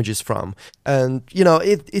return images from. And,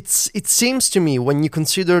 it seems to me, when you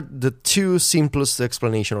consider the two simplest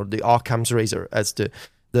explanation, or the Occam's razor, as the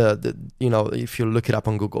if you look it up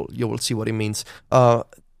on Google, you will see what it means.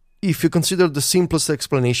 If you consider the simplest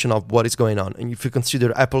explanation of what is going on, and if you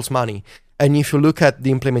consider Apple's money, and if you look at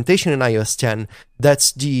the implementation in iOS 10,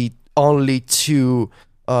 that's the only two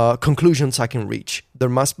conclusions I can reach. There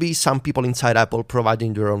must be some people inside Apple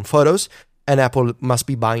providing their own photos, and Apple must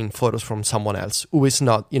be buying photos from someone else who is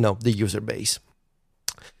not, the user base.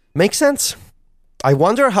 Makes sense? I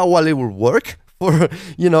wonder how well it will work for,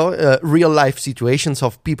 real life situations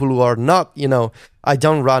of people who are not, I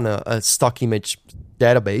don't run a stock image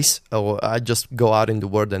database, or I just go out in the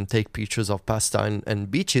world and take pictures of pasta and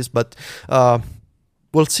beaches, but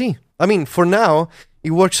we'll see. I mean, for now, it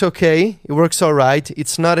works okay. It works all right.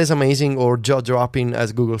 It's not as amazing or jaw-dropping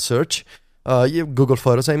as Google Search, Google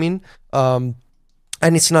Photos, I mean. And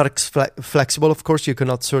it's not flexible. Of course, you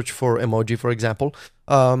cannot search for emoji, for example.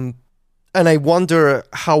 And I wonder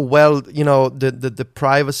how well, the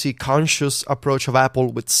privacy-conscious approach of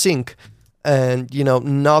Apple with Sync and,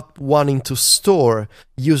 not wanting to store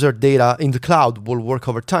user data in the cloud will work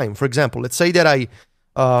over time. For example, let's say that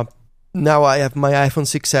now I have my iPhone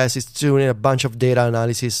 6s, it's doing a bunch of data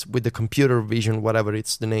analysis with the computer vision, whatever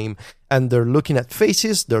it's the name, and they're looking at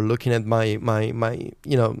faces, they're looking at my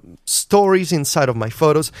stories inside of my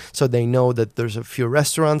photos, so they know that there's a few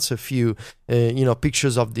restaurants, a few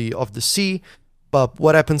pictures of the sea. But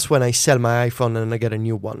what happens when I sell my iPhone and I get a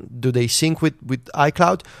new one? Do they sync with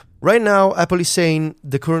iCloud? Right now, Apple is saying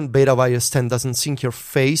the current beta of iOS 10 doesn't sync your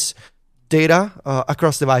face data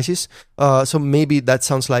across devices. So maybe that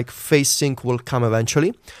sounds like face sync will come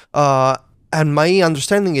eventually. And my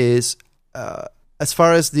understanding is, as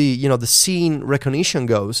far as the scene recognition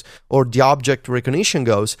goes, or the object recognition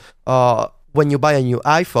goes, when you buy a new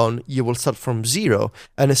iPhone, you will start from zero.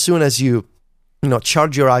 And as soon as you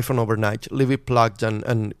charge your iPhone overnight, leave it plugged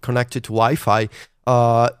and connect it to Wi-Fi,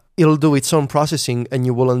 it'll do its own processing, and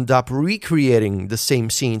you will end up recreating the same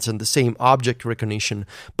scenes and the same object recognition,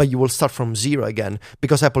 but you will start from zero again,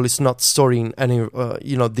 because Apple is not storing any,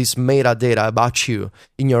 this metadata about you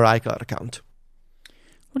in your iCloud account.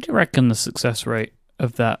 What do you reckon the success rate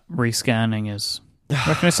of that rescanning is? Do you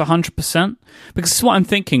reckon it's 100%? Because it's what I'm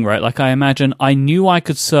thinking, right? Like, I imagine I knew I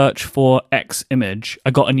could search for X image.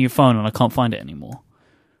 I got a new phone and I can't find it anymore.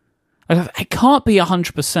 It can't be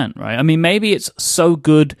 100%, right? I mean, maybe it's so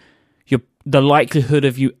good, the likelihood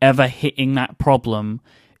of you ever hitting that problem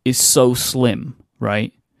is so slim,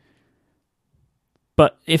 right?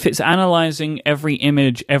 But if it's analyzing every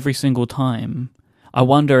image every single time, I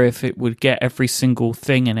wonder if it would get every single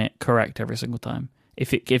thing in it correct every single time,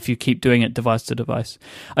 if you keep doing it device to device.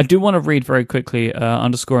 I do want to read very quickly,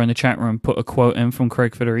 underscore in the chat room, put a quote in from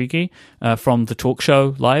Craig Federighi from the talk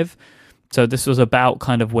show live. So this was about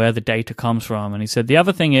kind of where the data comes from. And he said, the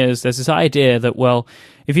other thing is there's this idea that, well,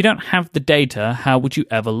 if you don't have the data, how would you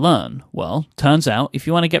ever learn? Well, turns out if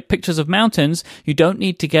you want to get pictures of mountains, you don't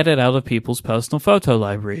need to get it out of people's personal photo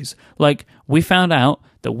libraries. Like, we found out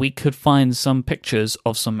that we could find some pictures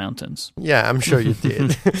of some mountains. Yeah, I'm sure you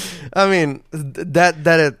did. I mean,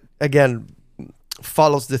 that again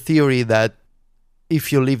follows the theory that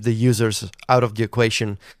if you leave the users out of the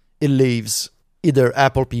equation, it leaves either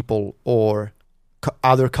Apple people or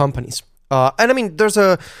other companies And I mean, there's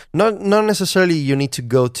not necessarily you need to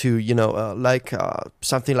go to,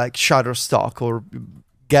 something like Shutterstock or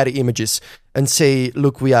Getty Images and say,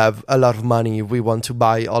 look, we have a lot of money. We want to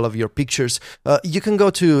buy all of your pictures. You can go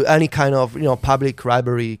to any kind of, public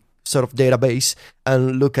library sort of database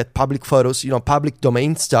and look at public photos, public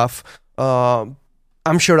domain stuff. I'm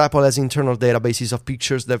sure Apple has internal databases of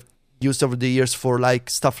pictures they've used over the years for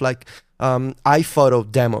stuff like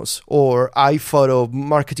iPhoto demos or iPhoto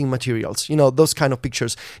marketing materials, those kind of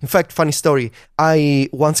pictures. In fact, funny story, I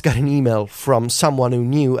once got an email from someone who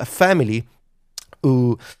knew a family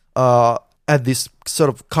who had this sort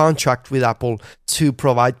of contract with Apple to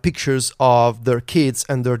provide pictures of their kids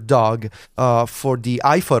and their dog for the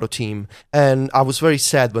iPhoto team. And I was very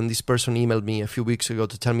sad when this person emailed me a few weeks ago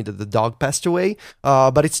to tell me that the dog passed away.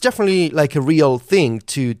 But it's definitely like a real thing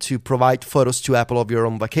to provide photos to Apple of your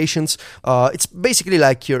own vacations. It's basically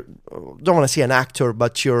like don't want to say an actor,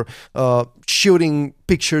 but you're shooting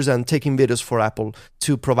pictures and taking videos for Apple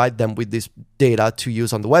to provide them with this data to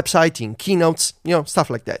use on the website, in keynotes, stuff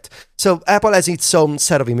like that. So Apple has its own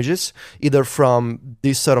set of images, either from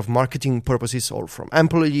these sort of marketing purposes or from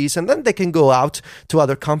employees, and then they can go out to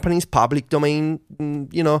other companies, public domain,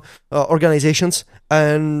 organizations,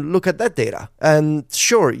 and look at that data. And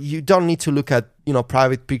sure, you don't need to look at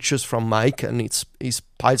private pictures from Mike and his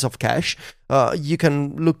piles of cash. You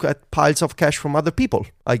can look at piles of cash from other people,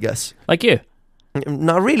 I guess. Like you?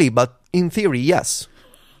 Not really, but in theory, yes.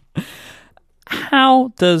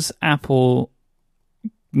 How does Apple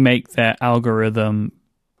make their algorithm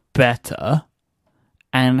better,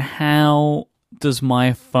 and how does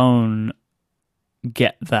my phone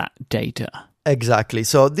get that data? Exactly.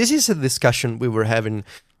 So this is a discussion we were having,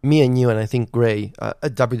 me and you, and I think Gray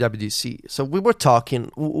at WWDC. So we were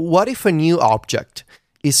talking, what if a new object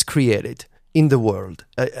is created in the world,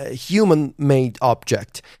 a human-made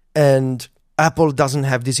object, and Apple doesn't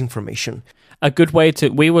have this information? A good way to,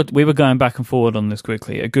 we were going back and forward on this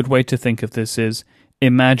quickly. A good way to think of this is,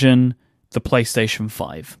 imagine the PlayStation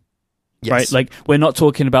 5, yes. Right? Like, we're not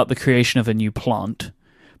talking about the creation of a new plant,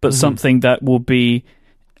 but something that will be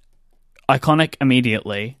iconic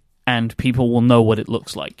immediately, and people will know what it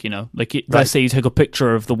looks like, Let's say you take a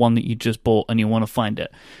picture of the one that you just bought and you want to find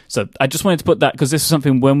it. So I just wanted to put that, because this is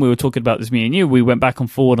something when we were talking about this, me and you, we went back and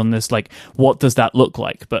forward on this, like, what does that look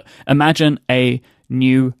like? But imagine a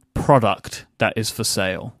new product that is for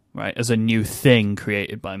sale, right? As a new thing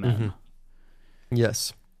created by man.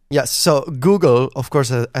 Yes. So Google, of course,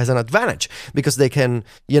 has an advantage because they can,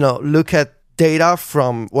 look at data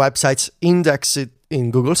from websites, index it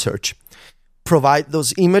in Google search, provide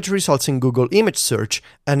those image results in Google image search,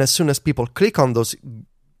 and as soon as people click on those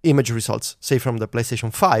image results, say from the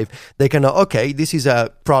PlayStation 5, they can know, okay, this is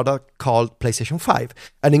a product called PlayStation 5.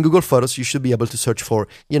 And in Google Photos, you should be able to search for,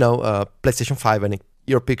 PlayStation 5, and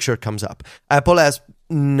your picture comes up. Apple has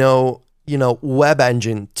no, web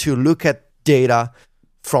engine to look at data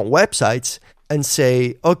from websites and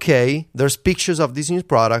say, okay, there's pictures of this new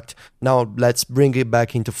product, now let's bring it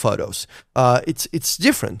back into Photos. It's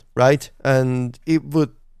different, right? And it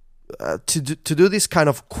would to do this kind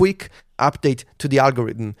of quick update to the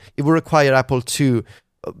algorithm, it would require Apple to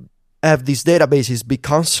have these databases be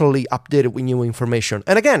constantly updated with new information.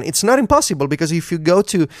 And again, it's not impossible, because if you go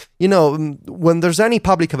to, when there's any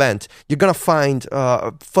public event, you're going to find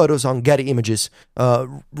photos on Getty Images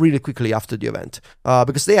really quickly after the event,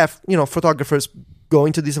 because they have, photographers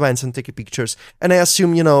going to these events and taking pictures. And I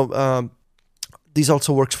assume, this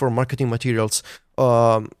also works for marketing materials.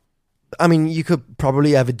 I mean, you could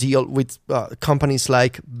probably have a deal with companies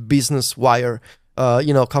like Business Wire,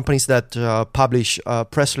 companies that publish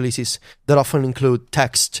press releases that often include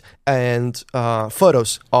text and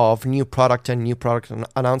photos of new product and new product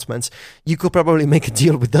announcements. You could probably make a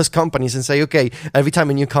deal with those companies and say, okay, every time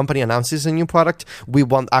a new company announces a new product, we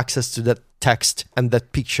want access to that text and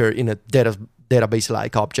that picture in a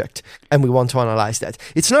database-like object, and we want to analyze that.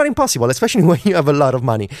 It's not impossible, especially when you have a lot of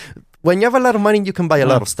money. When you have a lot of money, you can buy a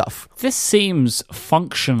lot of stuff. This seems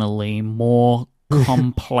functionally more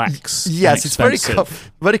complex. Yes, it's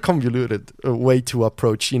very convoluted way to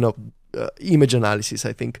approach, image analysis,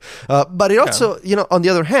 I think. But it also, on the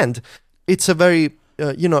other hand, it's a very,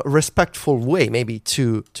 respectful way maybe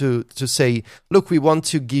to say, look, we want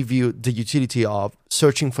to give you the utility of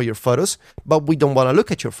searching for your photos, but we don't want to look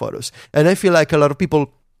at your photos. And I feel like a lot of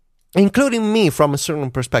people, including me from a certain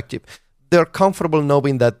perspective, they're comfortable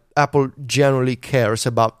knowing that Apple generally cares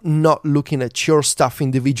about not looking at your stuff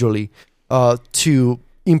individually to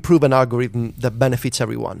improve an algorithm that benefits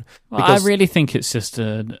everyone. Well, I really think it's just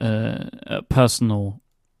a personal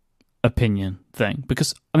opinion thing,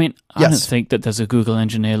 because I mean, I don't think that there's a Google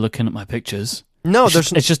engineer looking at my pictures. No, it's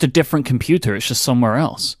just a different computer. It's just somewhere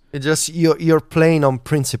else. It's just you're playing on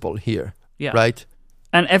principle here, right?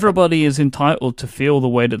 And everybody is entitled to feel the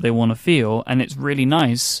way that they want to feel, and it's really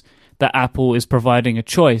nice that Apple is providing a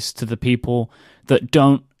choice to the people that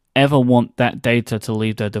don't ever want that data to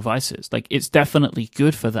leave their devices. Like, it's definitely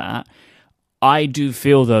good for that. I do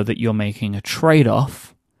feel, though, that you're making a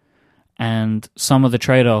trade-off, and some of the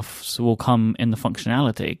trade-offs will come in the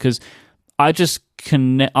functionality, because I just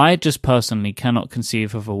personally cannot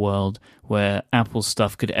conceive of a world where Apple's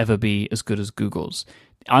stuff could ever be as good as Google's.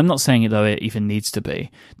 I'm not saying, though, it even needs to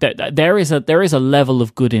be. There is a level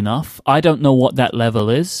of good enough. I don't know what that level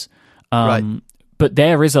is, but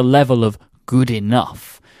there is a level of good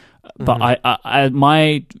enough. But I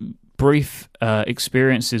my brief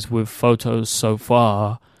experiences with photos so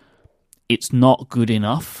far, it's not good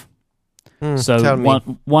enough. So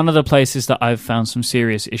one of the places that I've found some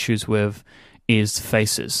serious issues with is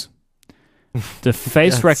faces. The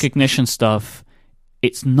face recognition stuff,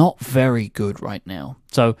 it's not very good right now.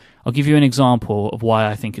 So I'll give you an example of why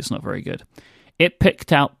I think it's not very good. It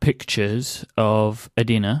picked out pictures of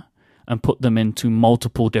Adina and put them into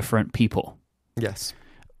multiple different people. Yes.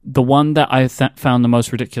 The one that I found the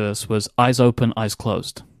most ridiculous was eyes open, eyes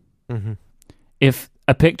closed. Mm-hmm. If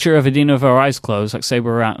a picture of Adina with her eyes closed, like say we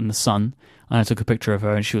were out in the sun, and I took a picture of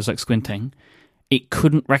her and she was like squinting, it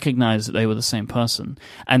couldn't recognize that they were the same person.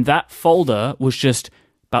 And that folder was just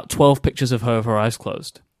about 12 pictures of her with her eyes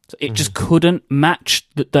closed. So it just couldn't match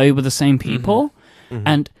that they were the same people. Mm-hmm.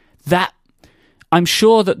 And that, I'm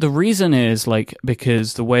sure that the reason is like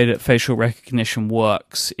because the way that facial recognition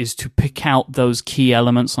works is to pick out those key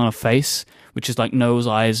elements on a face, which is like nose,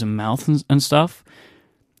 eyes, and mouth and stuff.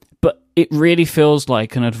 But it really feels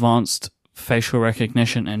like an advanced facial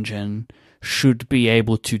recognition engine should be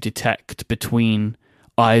able to detect between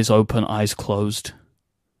eyes open, eyes closed.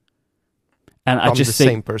 And I just think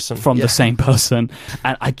same person. From the same person.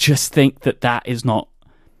 And I just think that is not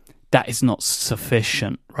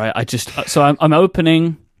sufficient, right? I'm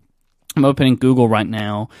opening Google right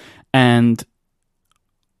now, and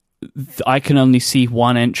I can only see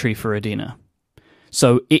one entry for Adina.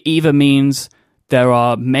 So it either means there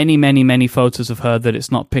are many, many, many photos of her that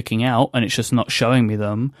it's not picking out and it's just not showing me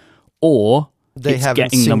them, or it's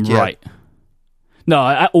getting them right.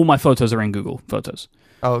 No, all my photos are in Google Photos.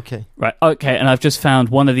 Oh, okay. Right, okay, and I've just found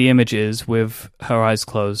one of the images with her eyes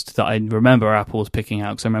closed that I remember Apple was picking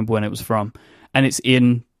out because I remember when it was from, and it's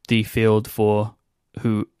in the field for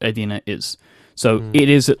who Adina is. So it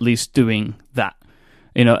is at least doing that.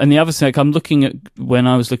 You know, and the other thing, like when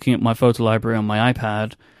I was looking at my photo library on my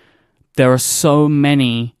iPad, there are so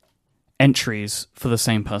many entries for the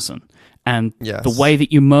same person. And the way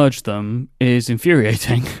that you merge them is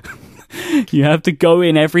infuriating. You have to go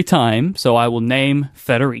in every time. So I will name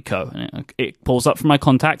Federico. And it pulls up from my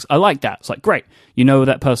contacts. I like that. It's like, great. You know who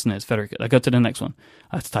that person is, Federico. I go to the next one.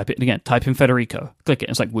 I have to type it in again. Type in Federico. Click it.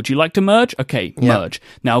 It's like, would you like to merge? Okay, merge.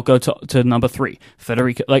 Now go to number 3,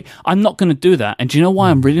 Federico. Like, I'm not going to do that. And do you know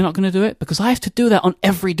why I'm really not going to do it? Because I have to do that on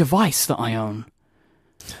every device that I own.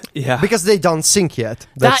 Yeah. Because they don't sync yet.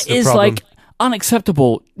 That is problem. Like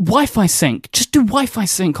unacceptable. Wi-Fi sync. Just do Wi-Fi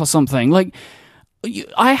sync or something. Like,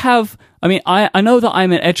 I know that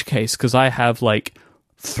I'm an edge case because I have like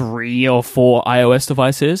 3 or 4 iOS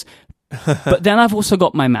devices, but then I've also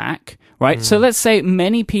got my Mac, right? So let's say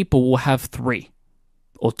many people will have 3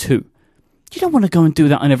 or 2. You don't want to go and do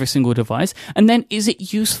that on every single device. And then is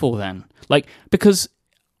it useful then? Like, because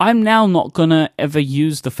I'm now not going to ever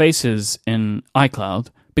use the faces in iCloud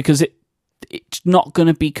because it's not going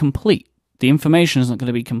to be complete. The information isn't going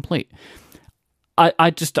to be complete.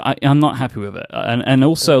 I'm not happy with it. And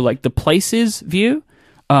also, like, the places view,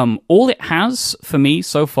 all it has for me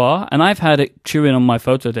so far, and I've had it chewing on my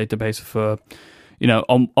photo database for,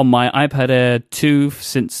 on my iPad Air 2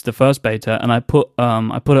 since the first beta, and I put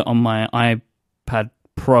it on my iPad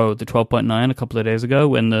Pro, the 12.9, a couple of days ago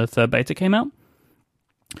when the third beta came out.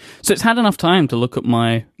 So it's had enough time to look at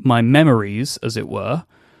my memories, as it were,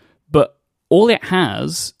 but all it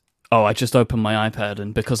has... Oh, I just opened my iPad,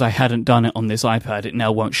 and because I hadn't done it on this iPad, it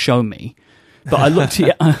now won't show me. But I looked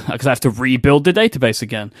at it, because I have to rebuild the database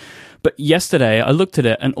again. But yesterday, I looked at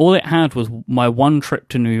it, and all it had was my one trip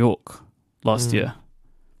to New York last year.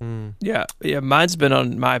 Yeah, mine's been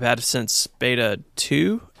on my iPad since beta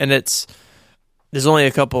 2, and there's only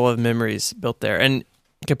a couple of memories built there. And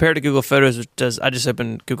compared to Google Photos, I just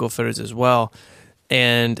opened Google Photos as well,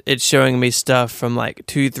 and it's showing me stuff from like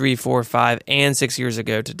 2, 3, 4, 5, and 6 years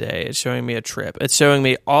ago today. It's showing me a trip. It's showing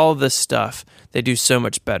me all this stuff. They do so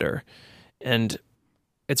much better. And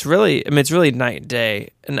it's really night and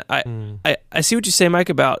day. And I see what you say, Mike,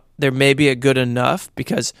 about there may be a good enough,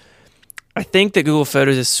 because I think that Google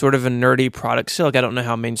Photos is sort of a nerdy product still. Like, I don't know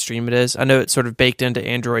how mainstream it is. I know it's sort of baked into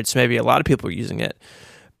Android, so maybe a lot of people are using it,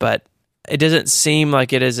 but it doesn't seem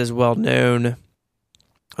like it is as well known,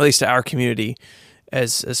 at least to our community,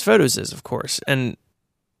 as Photos is, of course. And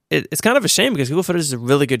it's kind of a shame, because Google Photos is a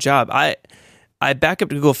really good job. I back up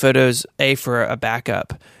to Google Photos, A, for a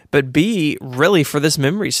backup, but B, really for this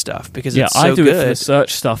memory stuff, because it's so good. Yeah, I do it for the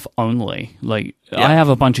search stuff only. Like, I have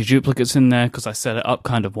a bunch of duplicates in there because I set it up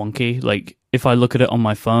kind of wonky. Like, if I look at it on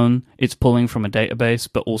my phone, it's pulling from a database,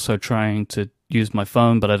 but also trying to use my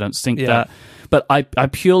phone, but I don't sync that. But I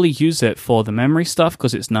purely use it for the memory stuff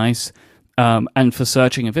because it's nice, and for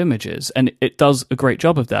searching of images. And it does a great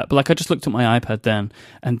job of that. But like, I just looked at my iPad then,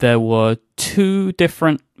 and there were 2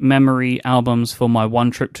 different memory albums for my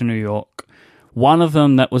one trip to New York. One of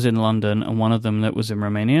them that was in London and one of them that was in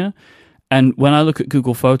Romania. And when I look at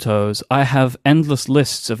Google Photos, I have endless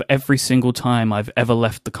lists of every single time I've ever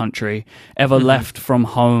left the country, ever left from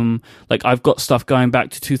home. Like, I've got stuff going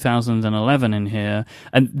back to 2011 in here.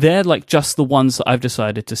 And they're like just the ones that I've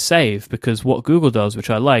decided to save, because what Google does, which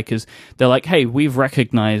I like, is they're like, hey, we've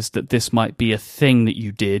recognized that this might be a thing that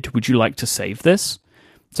you did. Would you like to save this?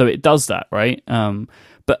 So it does that, right?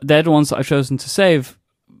 But they're the ones that I've chosen to save.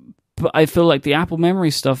 But I feel like the Apple Memory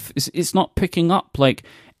stuff it's not picking up like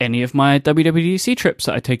any of my WWDC trips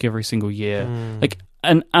that I take every single year. Like,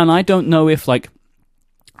 and I don't know if, like,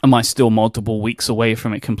 am I still multiple weeks away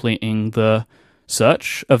from it completing the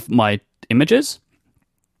search of my images?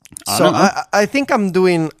 I think I'm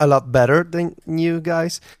doing a lot better than you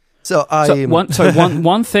guys.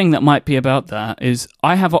 One thing that might be about that is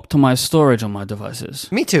I have optimized storage on my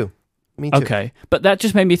devices. Me too. Okay, but that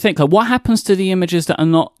just made me think, like, what happens to the images that are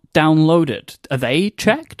not downloaded? Are they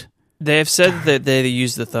checked? They have said that they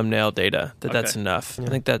use the thumbnail data. That's enough. Yeah.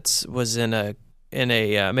 I think was in a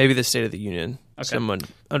maybe the State of the Union. Okay. Someone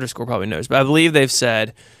 _ probably knows, but I believe they've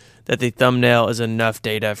said that the thumbnail is enough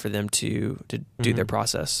data for them to do their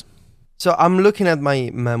process. So I'm looking at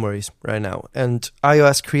my memories right now, and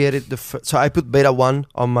iOS created so I put beta 1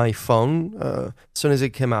 on my phone as soon as it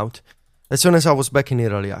came out. As soon as I was back in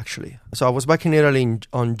Italy, actually. So I was back in Italy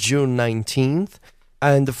on June 19th,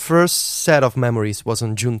 and the first set of memories was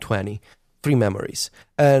on June 20, 3 memories.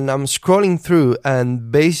 And I'm scrolling through,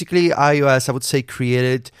 and basically iOS, I would say,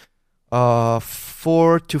 created 4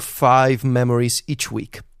 to 5 memories each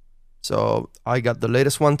week. So I got the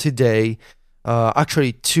latest one today.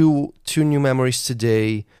 Actually, two new memories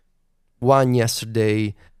today, 1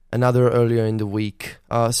 yesterday, another earlier in the week.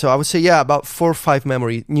 So I would say, about 4 or 5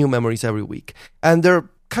 new memories every week. And they're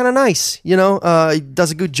kind of nice, you know? It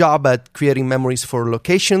does a good job at creating memories for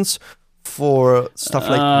locations, for stuff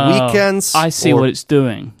like weekends. I see what it's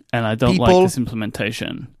doing, and I don't like this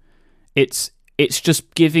implementation. It's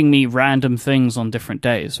just giving me random things on different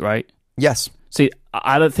days, right? Yes. See,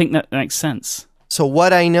 I don't think that makes sense. So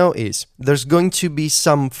what I know is there's going to be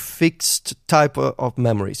some fixed type of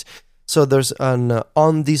memories. So there's an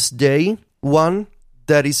on this day one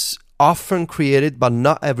that is often created, but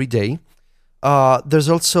not every day. There's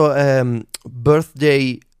also a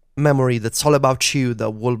birthday memory that's all about you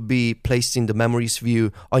that will be placed in the memories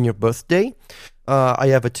view on your birthday. I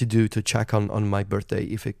have a to-do to check on my birthday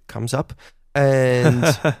if it comes up. And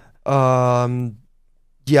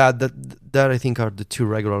that I think are the 2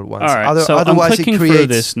 regular ones. All right, so I'm clicking through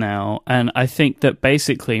this now, and I think that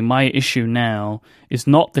basically my issue now is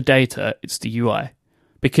not the data, it's the UI.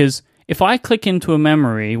 Because if I click into a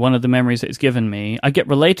memory, one of the memories that it's given me, I get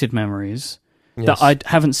related memories that I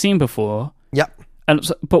haven't seen before. Yep.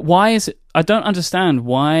 But why is it... I don't understand.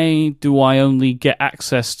 Why do I only get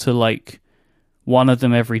access to, like, one of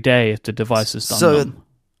them every day if the device has done them?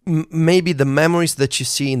 Maybe the memories that you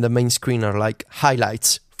see in the main screen are like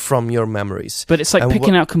highlights from your memories. But it's like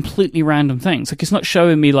picking out completely random things. Like, it's not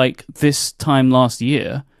showing me like this time last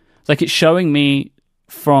year. Like, it's showing me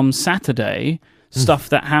from Saturday stuff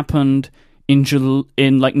that happened in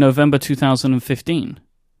like November 2015.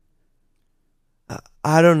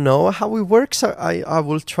 I don't know how it works. I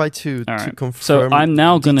will try to confirm. So I'm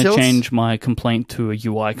now going to change my complaint to a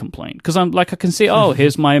UI complaint, because I'm like, I can see,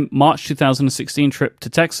 here's my March 2016 trip to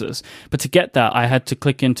Texas. But to get that, I had to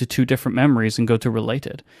click into 2 different memories and go to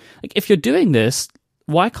related. Like, if you're doing this,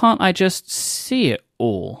 why can't I just see it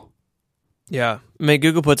all? Yeah. I mean,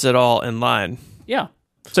 Google puts it all in line. Yeah.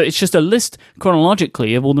 So it's just a list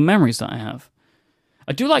chronologically of all the memories that I have.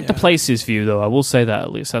 I do like the Places view, though. I will say that,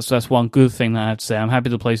 at least. That's one good thing that I have to say. I'm happy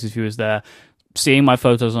the Places view is there. Seeing my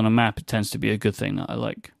photos on a map, it tends to be a good thing that I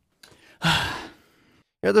like.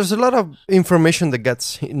 Yeah, there's a lot of information that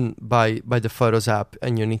gets hidden by the Photos app,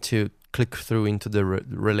 and you need to click through into the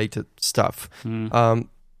related stuff. I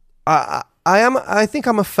think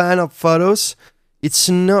I'm a fan of Photos. It's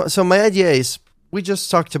no. So my idea is, we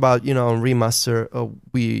just talked about, on Remaster,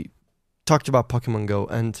 we talked about Pokemon Go,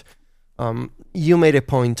 and you made a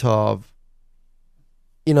point of,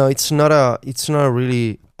 it's not a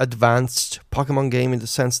really advanced Pokemon game in the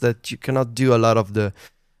sense that you cannot do a lot of the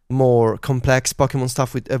more complex Pokemon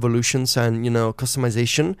stuff with evolutions and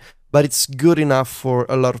customization, but it's good enough for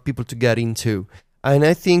a lot of people to get into. And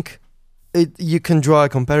I think you can draw a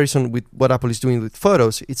comparison with what Apple is doing with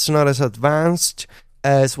Photos. It's not as advanced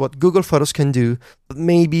as what Google Photos can do, but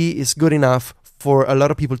maybe it's good enough for a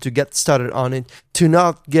lot of people to get started on it, to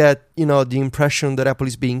not get the impression that Apple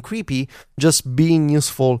is being creepy, just being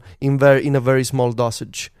useful in a very small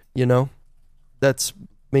dosage. That's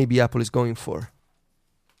maybe Apple is going for.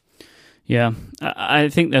 Yeah, I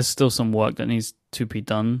think there's still some work that needs to be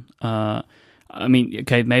done. I mean,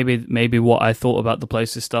 okay, maybe what I thought about the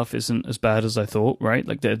Places stuff isn't as bad as I thought, right?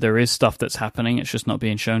 Like there is stuff that's happening, it's just not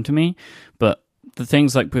being shown to me. But the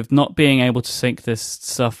things like with not being able to sync this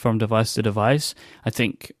stuff from device to device, I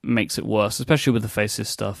think makes it worse, especially with the Faces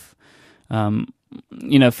stuff.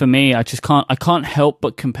 For me, I can't help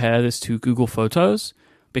but compare this to Google Photos,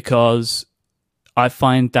 because I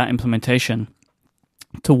find that implementation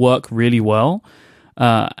to work really well.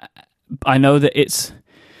 I know that it's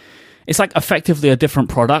like effectively a different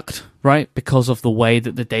product, right? Because of the way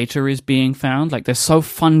that the data is being found. Like, they're so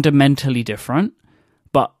fundamentally different,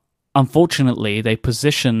 but unfortunately they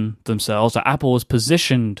position themselves, or Apple has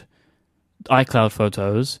positioned iCloud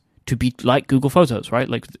Photos to be like Google Photos, right?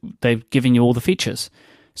 Like, they've given you all the features.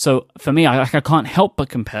 So for me, I can't help but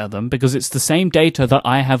compare them, because it's the same data that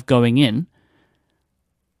I have going in,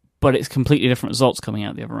 but it's completely different results coming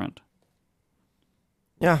out the other end.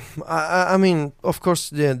 Yeah, I mean, of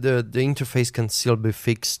course, the interface can still be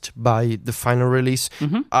fixed by the final release.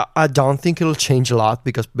 Mm-hmm. I don't think it'll change a lot,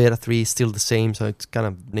 because Beta 3 is still the same, so it's kind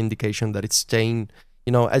of an indication that it's staying,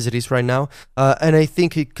 as it is right now. And I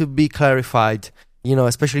think it could be clarified,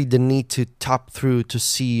 especially the need to tap through to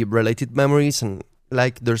see related memories, and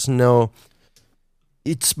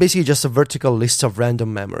it's basically just a vertical list of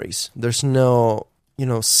random memories. There's no,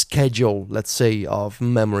 schedule, let's say, of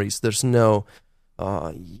memories. There's no...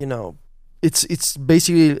 it's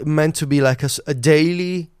basically meant to be like a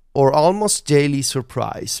daily or almost daily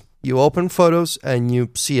surprise. You open Photos and you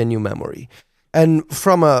see a new memory. And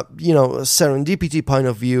from a serendipity point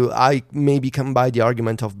of view, I maybe can buy the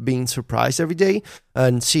argument of being surprised every day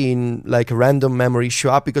and seeing like a random memory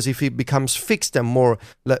show up, because if it becomes fixed and more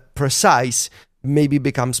precise, maybe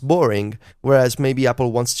becomes boring. Whereas maybe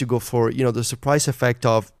Apple wants to go for the surprise effect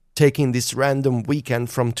of taking this random weekend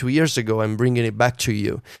from 2 years ago and bringing it back to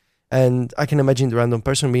you. And I can imagine the random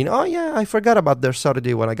person being, oh yeah, I forgot about their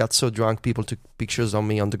Saturday when I got so drunk, people took pictures of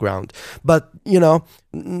me on the ground. But,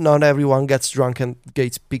 not everyone gets drunk and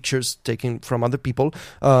gets pictures taken from other people.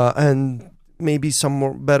 And maybe some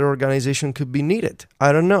more better organization could be needed.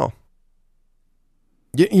 I don't know.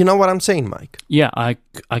 You know what I'm saying, Mike? Yeah, I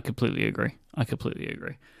completely agree.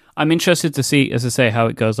 I'm interested to see, as I say, how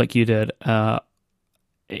it goes like you did.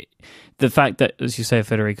 The fact that, as you say,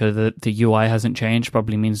 Federico, the UI hasn't changed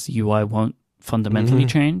probably means the UI won't fundamentally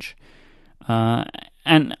change.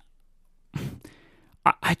 And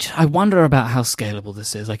I wonder about how scalable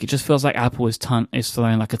this is. Like, it just feels like Apple is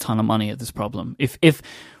throwing like a ton of money at this problem. If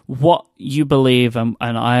what you believe, and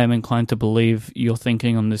I am inclined to believe you're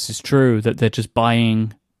thinking on this, is true, that they're just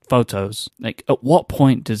buying Photos, like, at what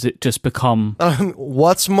point does it just become...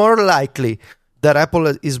 What's more likely? That Apple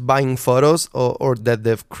is buying Photos, or that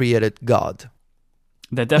they've created God?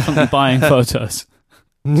 They're definitely buying Photos.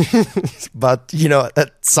 But,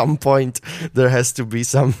 at some point, there has to be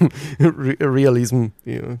some realism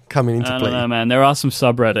coming into play. I don't know, man. There are some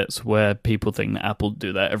subreddits where people think that Apple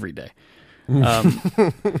do that every day.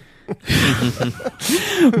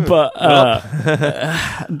 But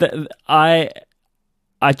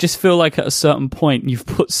I just feel like at a certain point, you've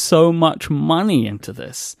put so much money into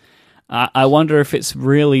this. I wonder if it's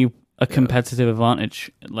really a competitive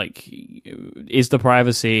advantage. Like, is the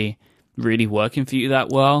privacy really working for you that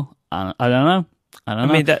well? I don't know. I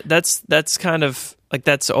mean, that's kind of like,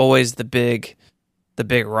 that's always the big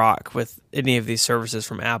rock with any of these services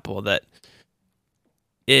from Apple, that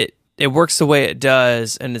it works the way it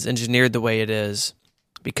does and is engineered the way it is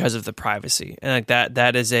because of the privacy. And like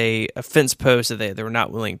that is a fence post that they're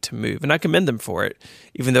not willing to move. And I commend them for it,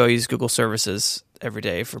 even though I use Google services every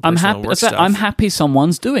day for personal work stuff. I'm happy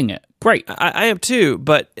someone's doing it. Great. I am too,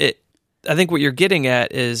 but I think what you're getting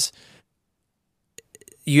at is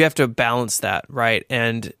you have to balance that, right?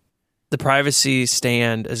 And the privacy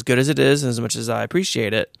stand, as good as it is, and as much as I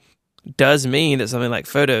appreciate it, does mean that something like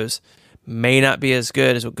Photos may not be as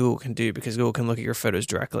good as what Google can do, because Google can look at your photos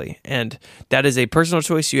directly. And that is a personal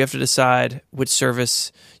choice. You have to decide which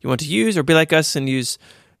service you want to use, or be like us and use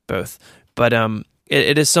both. But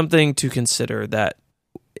it is something to consider, that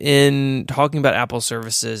in talking about Apple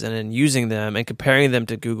services and in using them and comparing them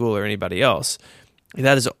to Google or anybody else,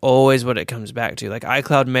 that is always what it comes back to. Like,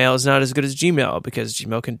 iCloud Mail is not as good as Gmail, because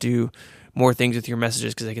Gmail can do more things with your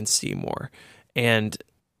messages because they can see more. And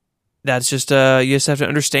that's just, you just have to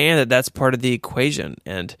understand that that's part of the equation.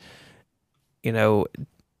 And, you know,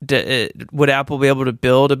 would Apple be able to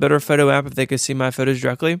build a better photo app if they could see my photos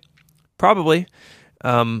directly? Probably.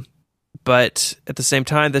 But at the same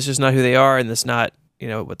time, that's just not who they are, and that's not, you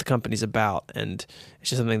know, what the company's about. And it's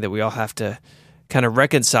just something that we all have to kind of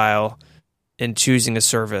reconcile in choosing a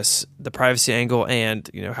service, the privacy angle, and,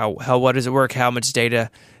 you know, how what does it work? How much data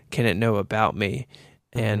can it know about me?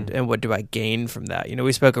 And what do I gain from that? You know,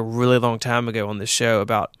 we spoke a really long time ago on this show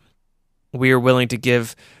about we are willing to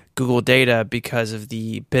give Google data because of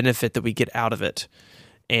the benefit that we get out of it.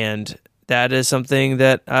 And that is something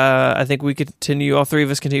that I think all three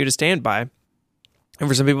of us continue to stand by. And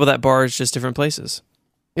for some people, that bar is just different places.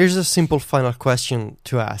 Here's a simple final question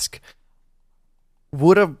to ask.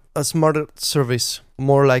 Would a smarter service,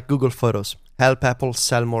 more like Google Photos, help Apple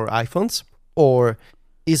sell more iPhones? Or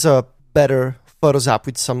is a better Photos app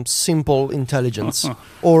with some simple intelligence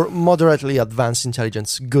or moderately advanced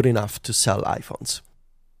intelligence good enough to sell iPhones?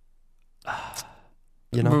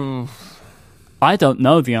 You know? I don't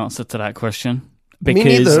know the answer to that question, because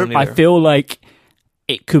Me neither. I feel like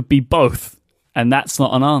it could be both, and that's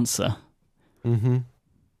not an answer. Mm-hmm.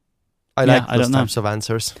 I like those types of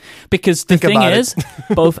answers. Because the thing is,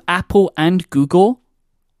 both Apple and Google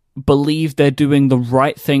believe they're doing the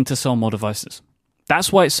right thing to sell more devices.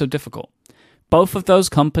 That's why it's so difficult. Both of those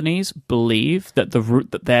companies believe that the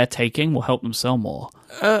route that they're taking will help them sell more.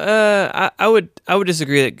 I would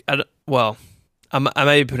disagree. I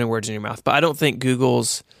may be putting words in your mouth, but I don't think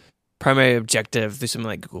Google's primary objective through something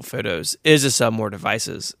like Google Photos is to sell more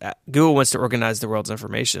devices. Google wants to organize the world's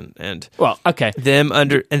information, and them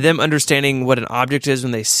understanding what an object is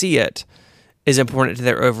when they see it is important to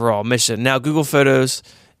their overall mission. Now, Google Photos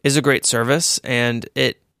is a great service, and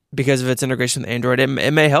because of its integration with Android, it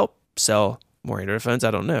may help sell more Android phones.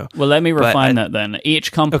 I don't know. Well, let me refine that then.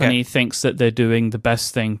 Each company thinks that they're doing the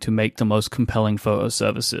best thing to make the most compelling photo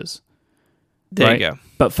services. There you go.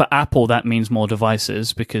 But for Apple, that means more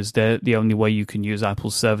devices, because the only way you can use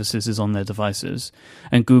Apple's services is on their devices.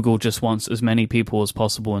 And Google just wants as many people as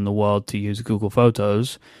possible in the world to use Google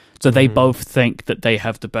Photos. So they both think that they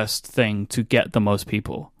have the best thing to get the most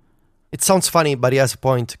people. It sounds funny, but he has a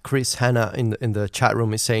point. Chris Hanna in the chat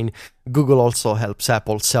room is saying Google also helps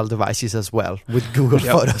Apple sell devices as well with Google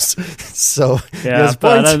Photos. So yeah,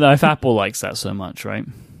 but I don't know if Apple likes that so much, right?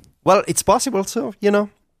 Well, it's possible. So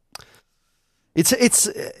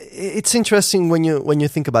it's interesting when you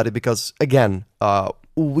think about it, because again,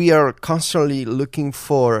 we are constantly looking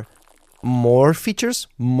for more features,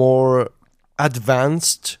 more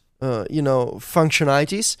advanced,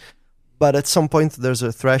 functionalities. But at some point, there's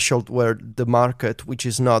a threshold where the market, which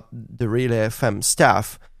is not the Relay FM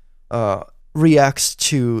staff, reacts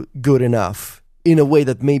to good enough in a way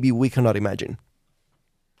that maybe we cannot imagine.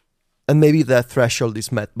 And maybe that threshold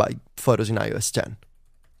is met by Photos in iOS 10.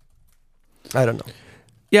 I don't know.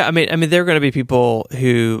 Yeah, I mean, there are going to be people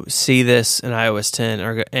who see this in iOS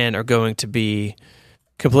 10 and are going to be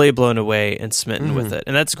completely blown away and smitten with it,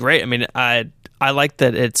 and that's great. I mean, I like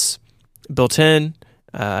that it's built in.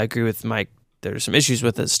 I agree with Mike. There's some issues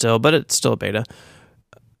with it still, but it's still a beta.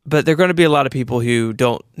 But there are going to be a lot of people who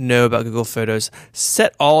don't know about Google Photos.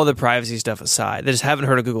 Set all the privacy stuff aside. They just haven't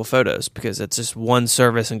heard of Google Photos because it's just one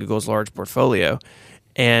service in Google's large portfolio.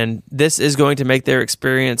 And this is going to make their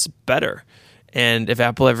experience better. And if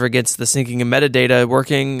Apple ever gets the syncing of metadata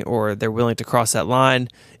working, or they're willing to cross that line,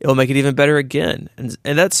 it'll make it even better again. And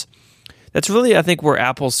that's really, I think, where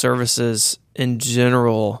Apple services in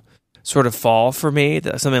general sort of fall for me.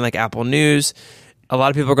 Something like Apple News, a lot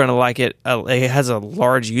of people are going to like it. It has a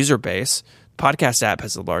large user base. Podcast app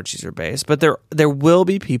has a large user base, but there will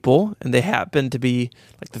be people, and they happen to be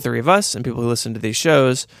like the three of us and people who listen to these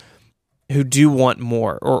shows, who do want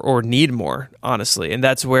more or need more, honestly. And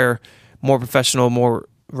that's where more professional, more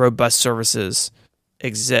robust services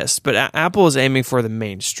exist. But Apple is aiming for the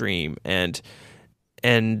mainstream, and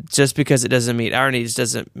just because it doesn't meet our needs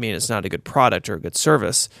doesn't mean it's not a good product or a good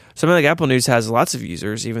service. Something like Apple News has lots of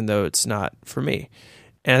users, even though it's not for me.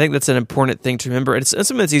 And I think that's an important thing to remember. It's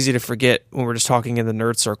something that's easy to forget when we're just talking in the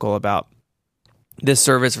nerd circle about this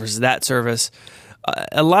service versus that service.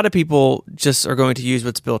 A lot of people just are going to use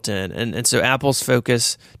what's built in. And so Apple's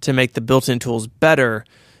focus to make the built-in tools better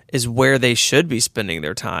is where they should be spending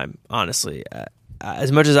their time, honestly.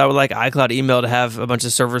 As much as I would like iCloud email to have a bunch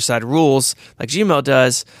of server-side rules like Gmail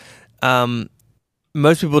does,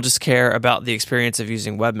 most people just care about the experience of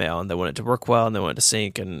using webmail, and they want it to work well, and they want it to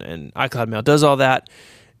sync, and iCloud Mail does all that.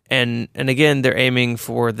 And again, they're aiming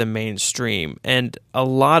for the mainstream. And a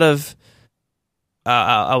lot of,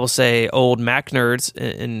 I will say, old Mac nerds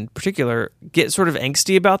in particular get sort of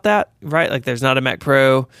angsty about that, right? Like, there's not a Mac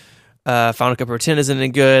Pro, Final Cut Pro 10 isn't any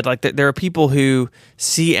good. Like, there are people who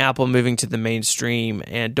see Apple moving to the mainstream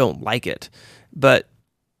and don't like it. But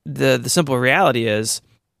the simple reality is,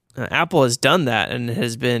 Apple has done that and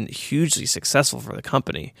has been hugely successful for the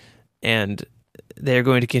company, and they're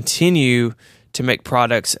going to continue to make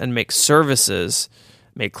products and make services,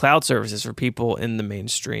 make cloud services for people in the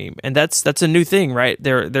mainstream. And that's a new thing, right?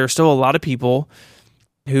 There are still a lot of people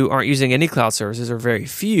who aren't using any cloud services, or very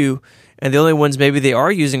few, and the only ones maybe they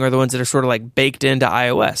are using are the ones that are sort of like baked into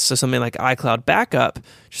iOS. So something like iCloud Backup,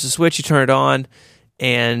 just a switch, you turn it on,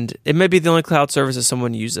 and it may be the only cloud service that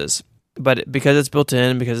someone uses. But because it's built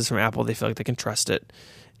in, because it's from Apple, they feel like they can trust it,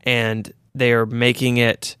 and they are making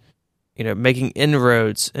it, making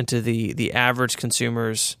inroads into the average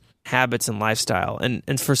consumer's habits and lifestyle.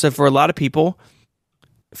 And for a lot of people,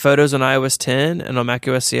 photos on iOS 10 and on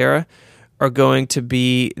macOS Sierra are going to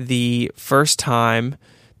be the first time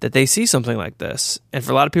that they see something like this. And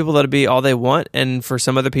for a lot of people, that'll be all they want. And for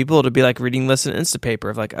some other people, it'll be like reading lists in Instapaper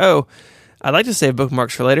of like, oh, I'd like to save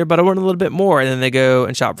bookmarks for later, but I want a little bit more, and then they go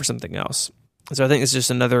and shop for something else. So I think it's just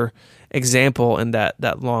another example in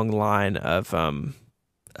that long line of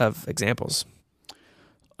examples.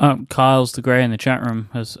 Kyle's the Grey in the chat room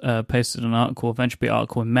has pasted an article, a VentureBeat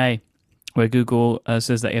article in May, where Google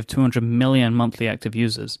says they have 200 million monthly active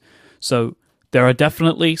users. So there are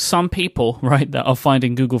definitely some people, right, that are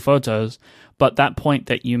finding Google Photos, but that point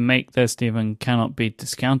that you make there, Stephen, cannot be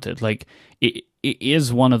discounted. Like, it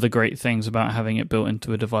is one of the great things about having it built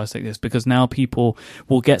into a device like this, because now people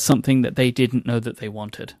will get something that they didn't know that they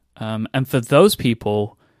wanted. And for those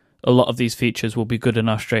people, a lot of these features will be good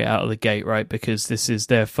enough straight out of the gate, right? Because this is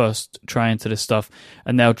their first try into this stuff,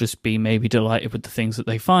 and they'll just be maybe delighted with the things that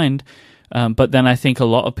they find. But then I think a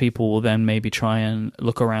lot of people will then maybe try and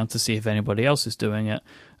look around to see if anybody else is doing it.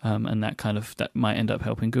 And that might end up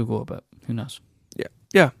helping Google, but who knows?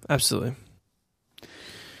 Yeah, absolutely.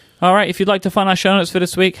 All right, if you'd like to find our show notes for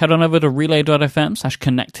this week, head on over to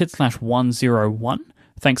relay.fm/connected/101.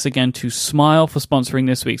 Thanks again to Smile for sponsoring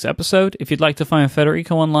this week's episode. If you'd like to find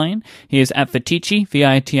Federico online, he is at Viticci,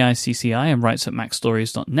 Viticci, and writes at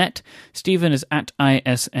macstories.net. Stephen is at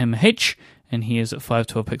ISMH, and he is at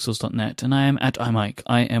 512pixels.net. And I am at iMyke,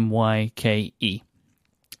 IMYKE.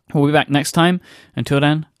 We'll be back next time. Until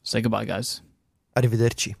then, say goodbye, guys.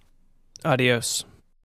 Arrivederci. Adios.